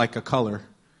white like a color?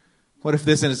 What if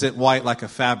this isn't white like a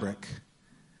fabric?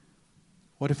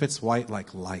 What if it's white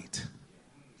like light?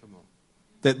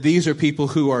 that these are people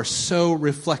who are so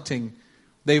reflecting.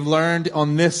 They've learned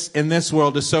in this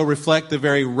world to so reflect the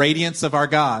very radiance of our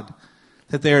God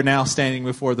that they are now standing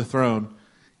before the throne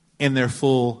in their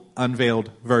full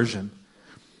unveiled version.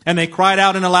 And they cried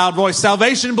out in a loud voice,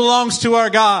 "Salvation belongs to our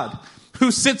God,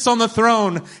 who sits on the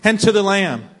throne and to the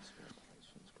Lamb."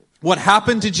 What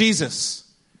happened to Jesus,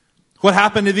 what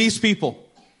happened to these people,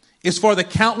 is for the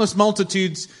countless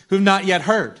multitudes who've not yet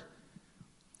heard.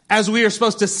 As we are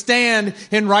supposed to stand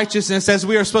in righteousness, as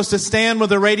we are supposed to stand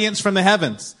with the radiance from the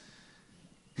heavens,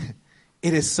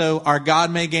 it is so our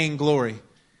God may gain glory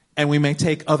and we may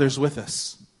take others with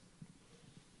us.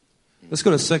 Let's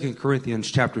go to 2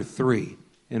 Corinthians chapter 3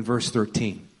 and verse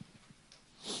 13.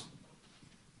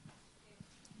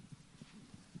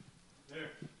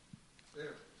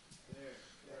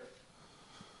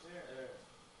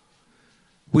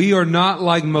 We are not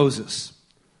like Moses,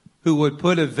 who would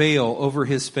put a veil over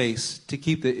his face to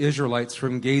keep the Israelites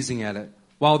from gazing at it,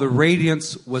 while the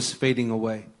radiance was fading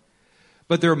away.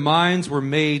 But their minds were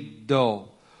made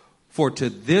dull. For to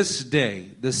this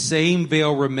day, the same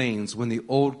veil remains when the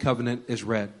old covenant is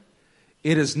read.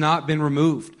 It has not been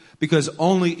removed, because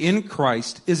only in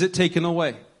Christ is it taken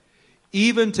away.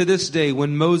 Even to this day,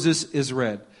 when Moses is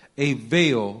read, a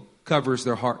veil covers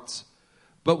their hearts.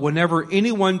 But whenever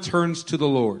anyone turns to the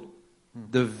Lord,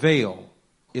 the veil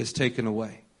is taken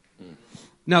away.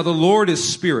 Now the Lord is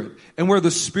Spirit, and where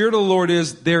the Spirit of the Lord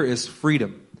is, there is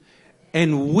freedom.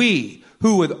 And we,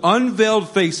 who with unveiled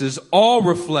faces all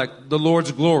reflect the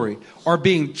Lord's glory, are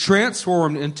being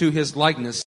transformed into his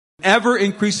likeness, ever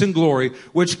increasing glory,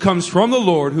 which comes from the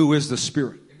Lord, who is the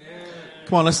Spirit. Amen.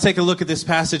 Come on, let's take a look at this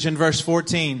passage in verse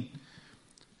 14.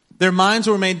 Their minds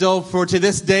were made dull, for to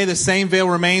this day the same veil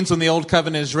remains when the old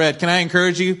covenant is read. Can I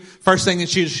encourage you? First thing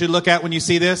that you should look at when you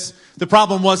see this, the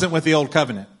problem wasn't with the old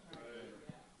covenant.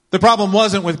 The problem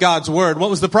wasn't with God's word.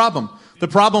 What was the problem? The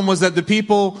problem was that the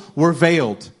people were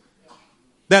veiled.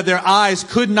 That their eyes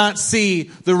could not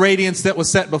see the radiance that was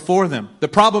set before them. The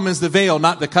problem is the veil,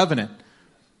 not the covenant.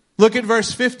 Look at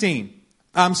verse 16.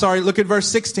 Look at verse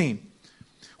 16.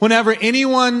 Whenever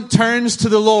anyone turns to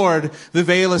the Lord, the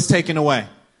veil is taken away.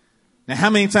 Now,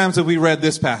 how many times have we read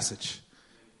this passage?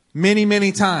 Many,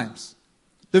 many times.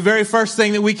 The very first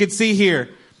thing that we could see here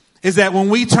is that when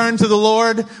we turn to the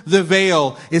Lord, the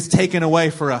veil is taken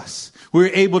away for us. We're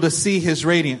able to see his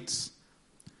radiance.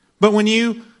 But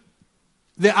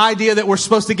the idea that we're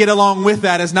supposed to get along with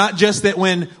that is not just that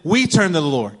when we turn to the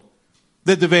Lord,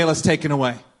 that the veil is taken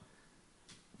away.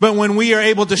 But when we are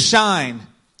able to shine,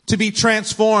 to be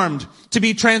transformed, to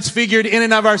be transfigured in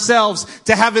and of ourselves,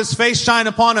 to have his face shine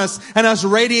upon us and us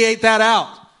radiate that out,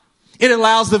 it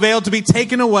allows the veil to be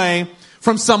taken away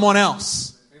from someone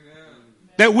else. Amen.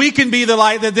 That we can be the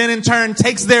light that then in turn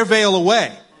takes their veil away.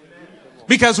 Amen.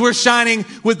 Because we're shining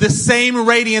with the same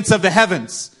radiance of the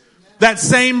heavens. That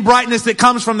same brightness that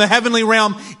comes from the heavenly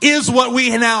realm is what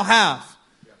we now have.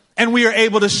 And we are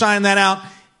able to shine that out.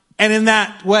 And in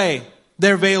that way,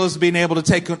 their veil is being able to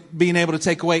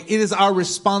take away. It is our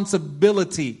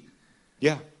responsibility.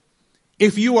 Yeah.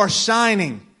 If you are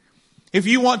shining, if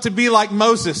you want to be like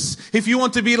Moses, if you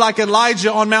want to be like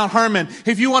Elijah on Mount Hermon,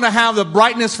 if you want to have the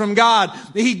brightness from God,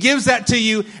 he gives that to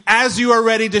you as you are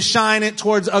ready to shine it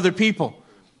towards other people.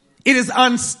 It is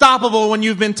unstoppable when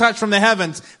you've been touched from the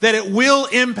heavens, that it will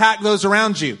impact those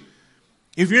around you.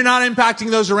 If you're not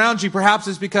impacting those around you, perhaps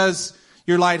it's because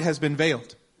your light has been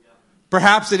veiled.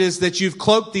 Perhaps it is that you've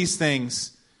cloaked these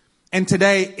things. And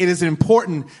today it is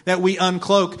important that we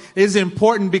uncloak. It is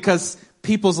important because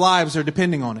people's lives are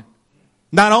depending on it.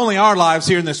 Not only our lives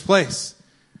here in this place.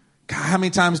 God, how many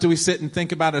times do we sit and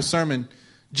think about a sermon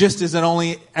just as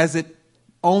it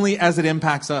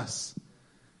impacts us?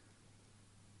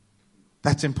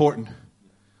 That's important.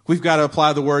 We've got to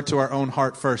apply the word to our own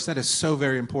heart first. That is so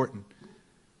very important.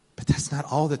 But that's not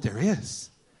all that there is.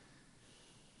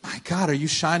 My God, are you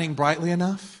shining brightly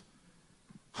enough?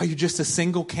 Are you just a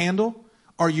single candle?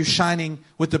 Or are you shining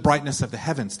with the brightness of the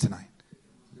heavens tonight?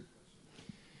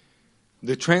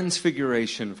 The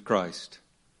transfiguration of Christ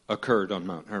occurred on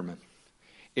Mount Hermon.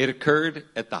 It occurred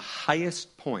at the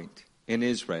highest point in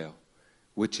Israel,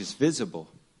 which is visible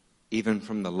even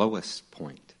from the lowest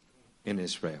point in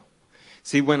Israel.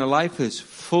 See, when a life is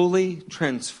fully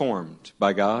transformed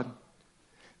by God,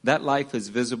 that life is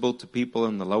visible to people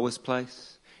in the lowest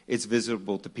place. It's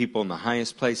visible to people in the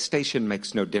highest place. Station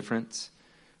makes no difference.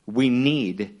 We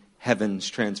need heaven's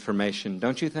transformation,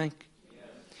 don't you think? Yes.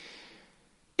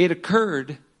 It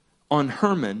occurred on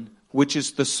Hermon, which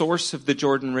is the source of the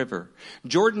Jordan River.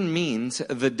 Jordan means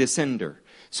the descender.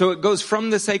 So it goes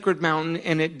from the sacred mountain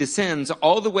and it descends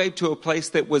all the way to a place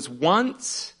that was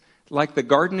once like the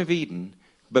Garden of Eden,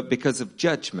 but because of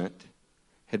judgment,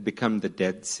 had become the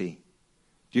Dead Sea.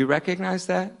 Do you recognize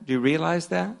that? Do you realize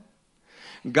that?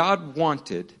 God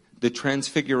wanted the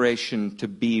transfiguration to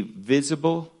be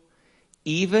visible,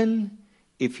 even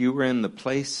if you were in the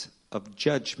place of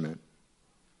judgment.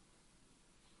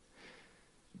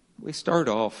 We start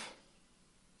off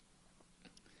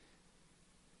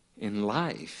in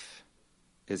life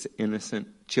as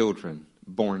innocent children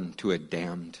born to a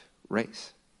damned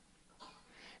race.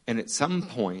 And at some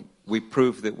point, we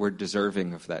prove that we're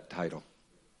deserving of that title.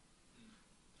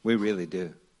 We really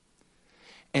do.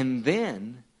 And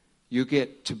then you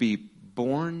get to be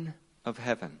born of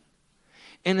heaven.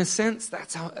 In a sense,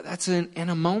 that's in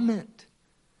a moment.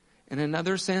 In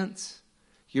another sense,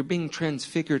 you're being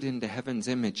transfigured into heaven's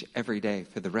image every day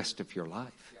for the rest of your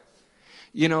life.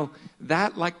 You know,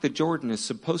 that, like the Jordan, is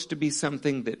supposed to be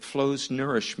something that flows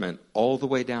nourishment all the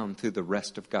way down through the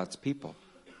rest of God's people.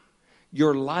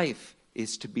 Your life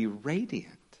is to be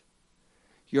radiant.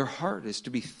 Your heart is to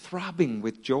be throbbing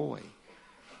with joy.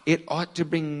 It ought to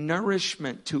bring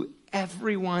nourishment to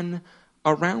everyone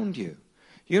around you.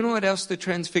 You know what else the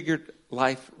transfigured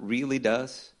life really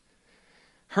does?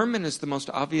 Hermon is the most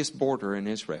obvious border in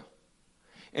Israel.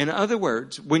 In other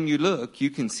words, when you look, you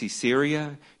can see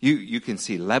Syria, you can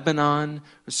see Lebanon,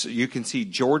 you can see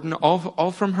Jordan,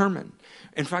 all from Hermon.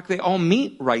 In fact, they all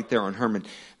meet right there on Hermon.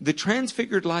 The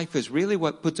transfigured life is really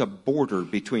what puts a border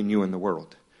between you and the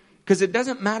world. Because it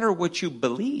doesn't matter what you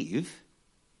believe.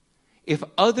 If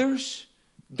others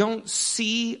don't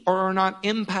see or are not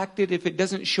impacted, if it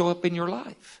doesn't show up in your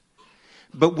life.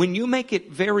 But when you make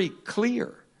it very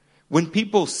clear, when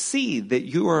people see that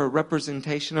you are a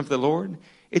representation of the Lord,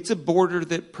 it's a border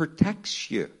that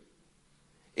protects you.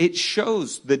 It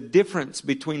shows the difference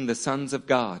between the sons of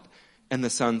God and the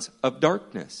sons of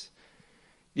darkness.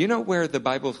 You know where the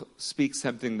Bible speaks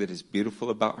something that is beautiful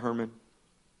about Hermon?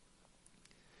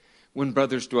 When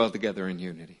brothers dwell together in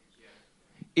unity.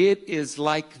 It is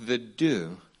like the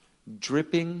dew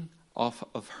dripping off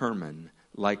of Hermon,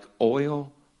 like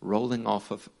oil rolling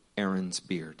off of Aaron's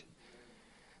beard.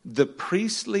 The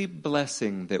priestly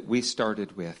blessing that we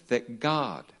started with, that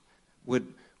God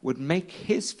would make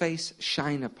his face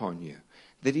shine upon you,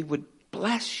 that he would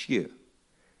bless you.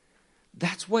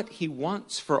 That's what he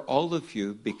wants for all of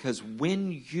you, because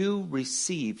when you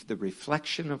receive the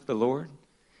reflection of the Lord,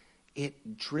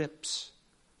 it drips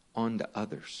onto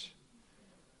others.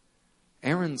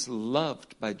 Aaron's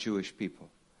loved by Jewish people.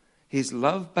 He's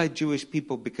loved by Jewish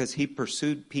people because he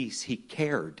pursued peace. He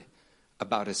cared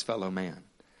about his fellow man.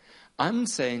 I'm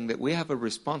saying that we have a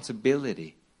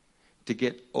responsibility to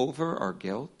get over our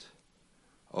guilt,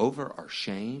 over our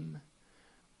shame,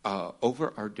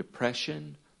 over our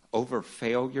depression, over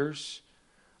failures,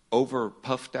 over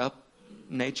puffed up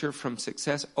nature from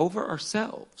success, over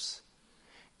ourselves,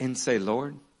 and say,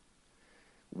 Lord,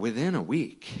 within a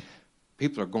week,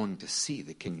 people are going to see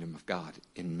the kingdom of God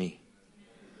in me.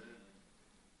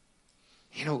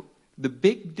 You know, the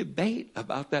big debate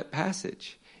about that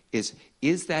passage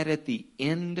is that at the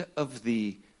end of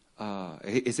the,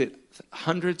 is it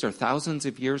hundreds or thousands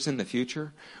of years in the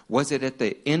future? Was it at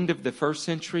the end of the first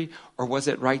century, or was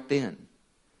it right then?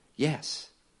 Yes.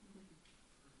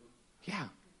 Yeah.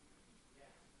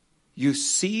 You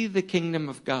see the kingdom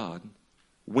of God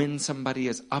when somebody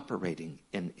is operating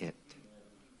in it.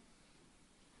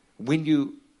 When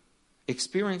you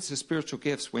experienced the spiritual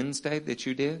gifts Wednesday that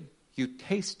you did, you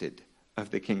tasted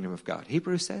of the kingdom of God.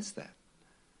 Hebrews says that.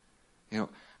 You know,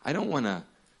 I don't want to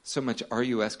so much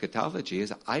argue eschatology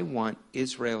as I want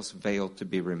Israel's veil to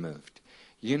be removed.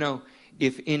 You know,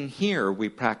 if in here we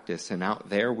practice and out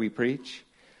there we preach,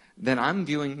 then I'm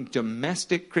viewing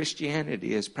domestic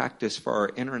Christianity as practice for our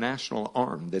international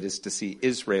arm that is to see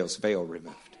Israel's veil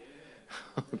removed.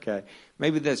 Okay,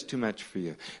 maybe that's too much for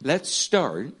you. Let's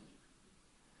start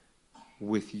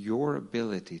with your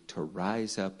ability to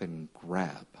rise up and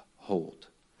grab hold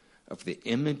of the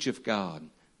image of God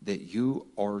that you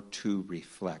are to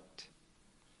reflect.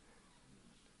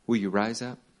 Will you rise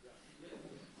up?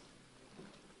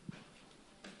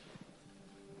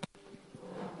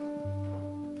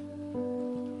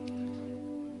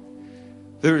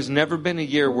 There has never been a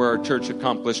year where our church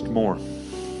accomplished more.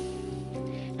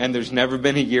 And there's never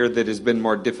been a year that has been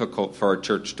more difficult for our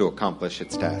church to accomplish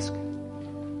its task.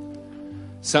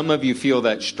 Some of you feel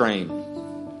that strain.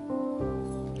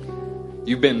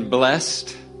 You've been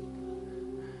blessed.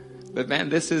 But man,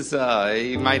 this is,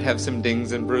 you might have some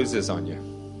dings and bruises on you.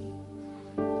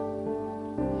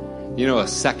 You know, a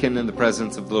second in the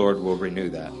presence of the Lord will renew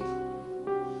that.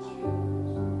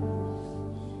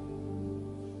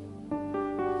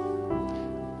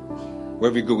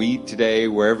 Wherever you go eat today,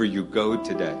 wherever you go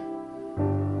today.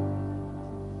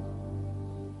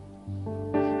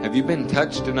 Have you been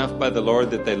touched enough by the Lord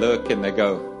that they look and they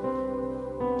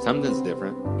go, something's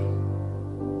different?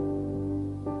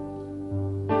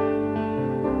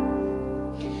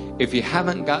 If you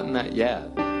haven't gotten that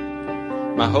yet,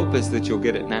 my hope is that you'll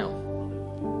get it now.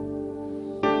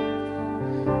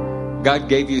 God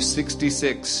gave you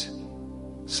 66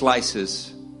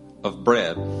 slices of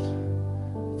bread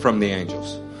from the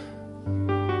angels.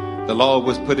 The law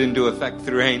was put into effect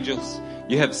through angels.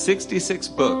 You have 66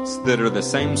 books that are the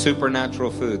same supernatural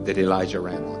food that Elijah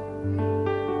ran on.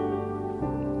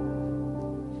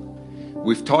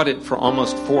 We've taught it for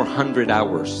almost 400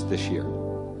 hours this year.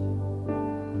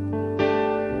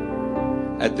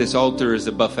 At this altar is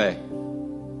a buffet.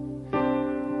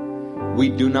 We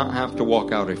do not have to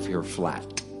walk out of here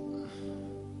flat.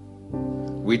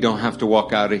 We don't have to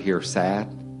walk out of here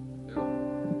sad.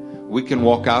 We can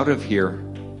walk out of here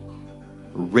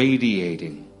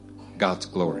radiating God's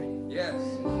glory. Yes.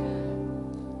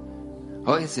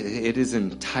 Oh, it is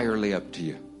entirely up to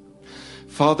you.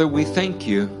 Father, we thank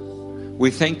you.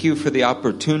 We thank you for the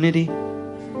opportunity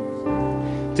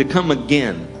to come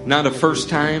again. Not a first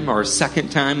time or a second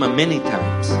time, a many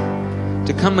times.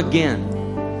 To come again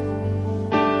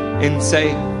and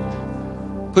say,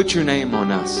 put your name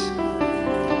on us.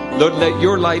 Lord, let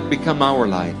your light become our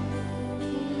light.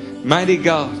 Mighty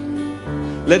God,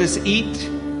 let us eat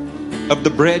of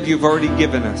the bread you've already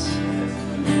given us.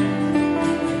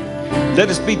 Let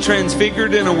us be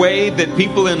transfigured in a way that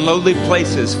people in lowly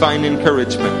places find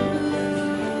encouragement.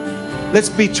 Let's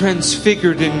be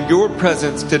transfigured in your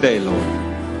presence today, Lord.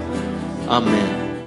 Amen.